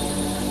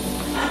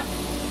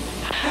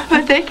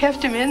 But they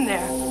kept him in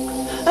there.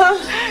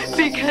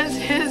 Because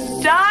his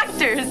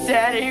doctor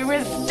said he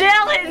was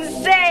still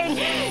insane.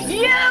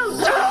 You,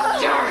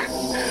 doctor!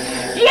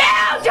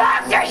 You,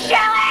 Dr.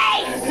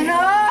 Shelley!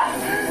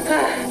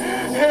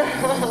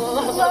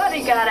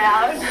 Lonnie got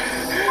out.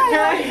 I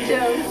liked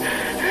him.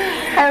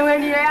 And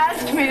when you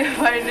asked me if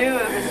I knew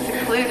of a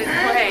secluded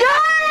place...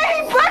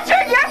 Dory!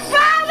 Butchered your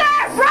father!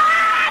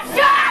 Wrong,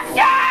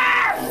 Doctor!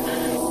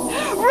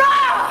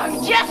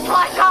 Wrong! Just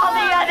like all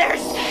the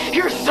others!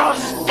 You're so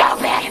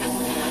stupid!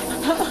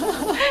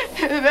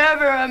 If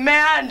ever a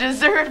man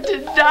deserved to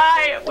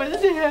die, it was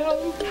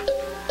him.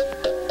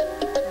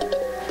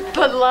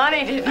 But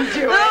Lonnie didn't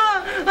do it.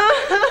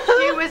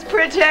 He was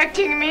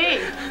protecting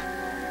me.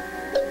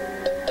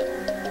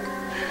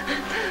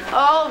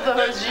 All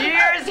those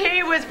years,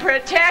 he was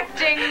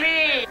protecting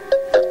me.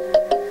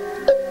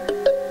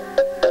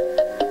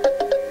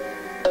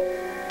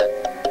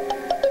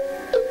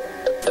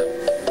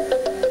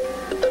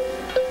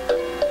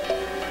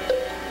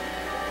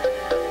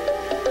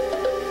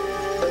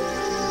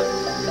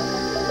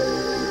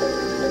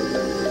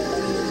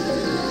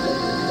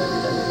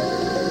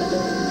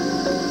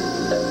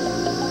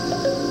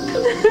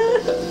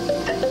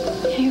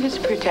 He was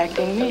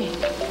protecting me.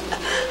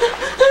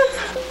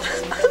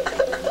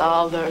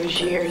 All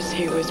those years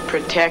he was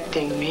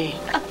protecting me.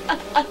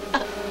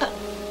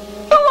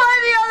 Why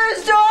the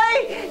others,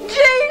 Dory?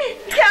 Jean,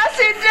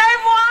 Cassie,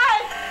 Dave, why?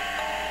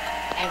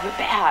 They were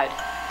bad.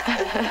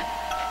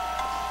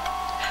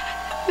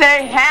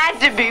 They had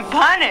to be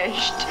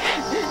punished.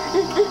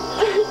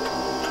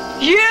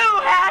 You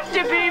have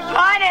to be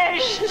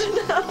punished.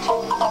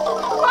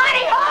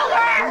 Lonnie, hold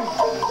her!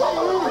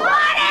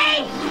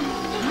 Lonnie!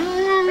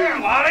 Here,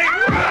 Lonnie!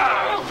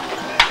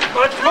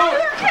 Let's move!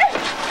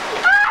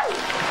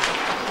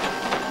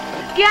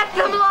 Get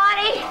them,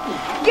 Lonnie!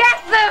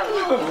 Get them!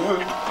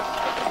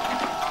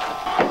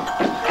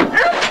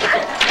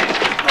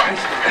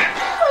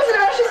 Was it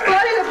Ash's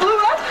body that blew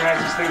up?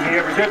 Nicest thing he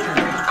ever did for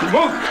me.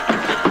 Move!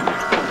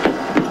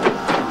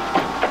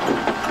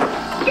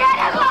 Get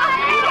him,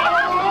 Lonnie!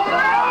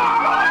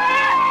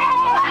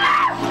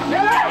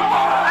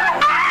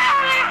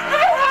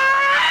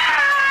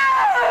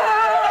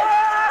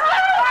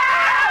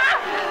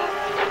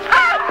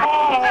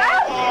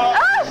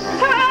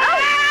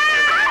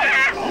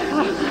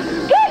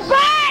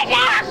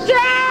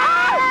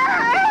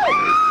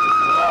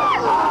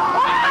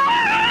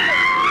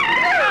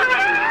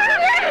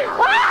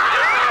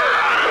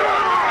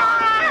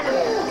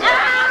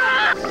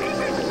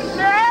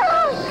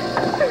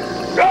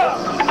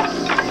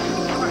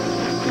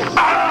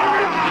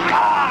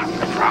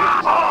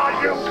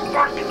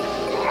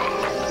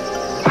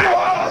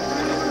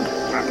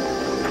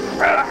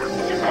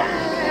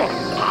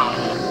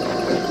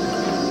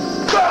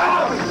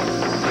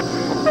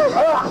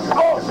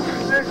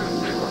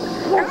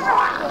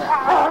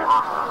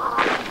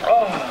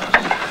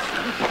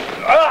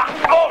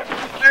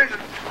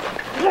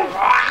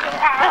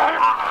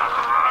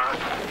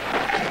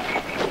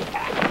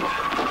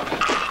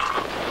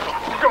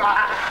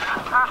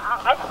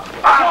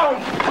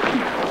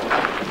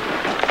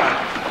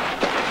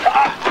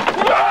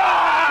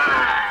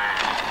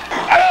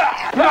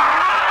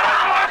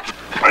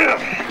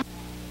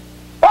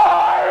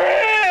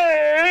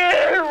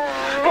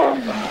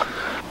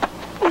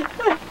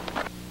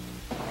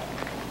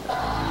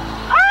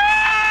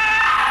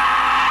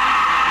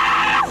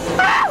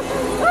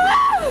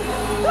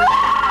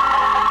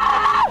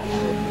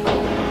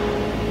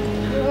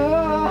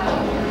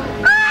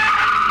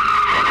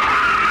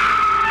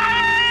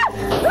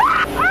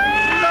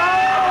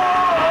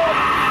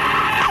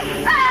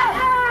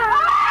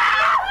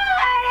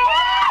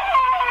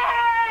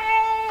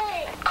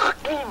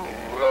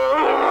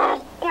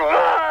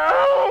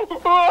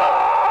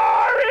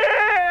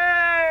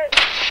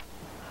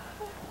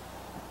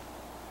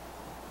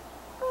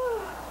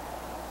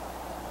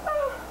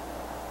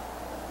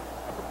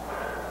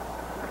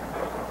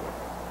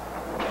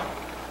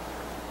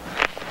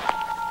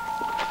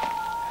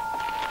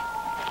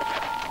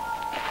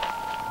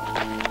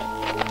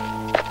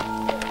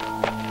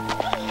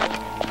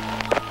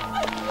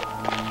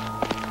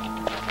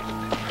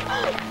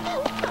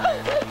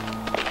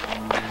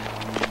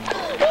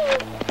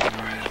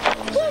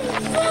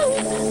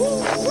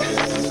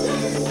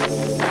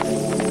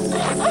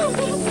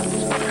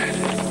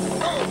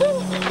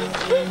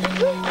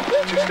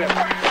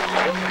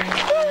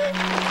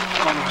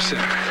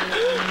 consider.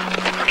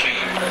 Okay.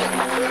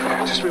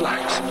 Just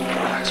relax.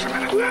 Relax for a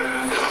minute.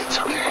 It's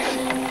okay.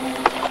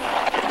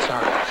 It's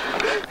all right.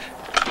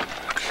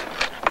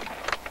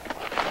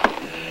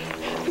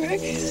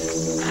 Rick,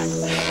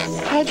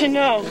 how'd you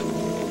know?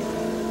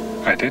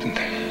 I didn't.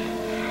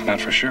 Not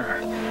for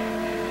sure.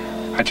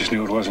 I just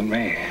knew it wasn't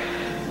me.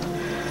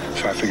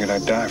 So I figured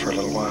I'd die for a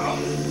little while.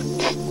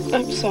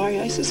 I'm sorry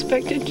I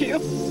suspected you.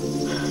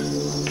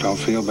 Don't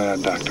feel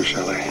bad, Dr.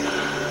 Shelley.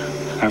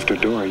 After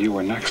Dora, you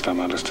were next on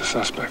my list of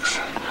suspects.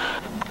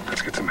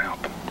 Let's get some help.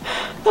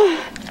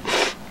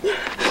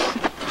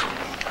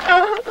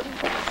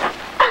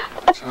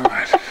 It's all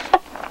right.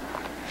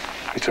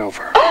 It's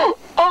over.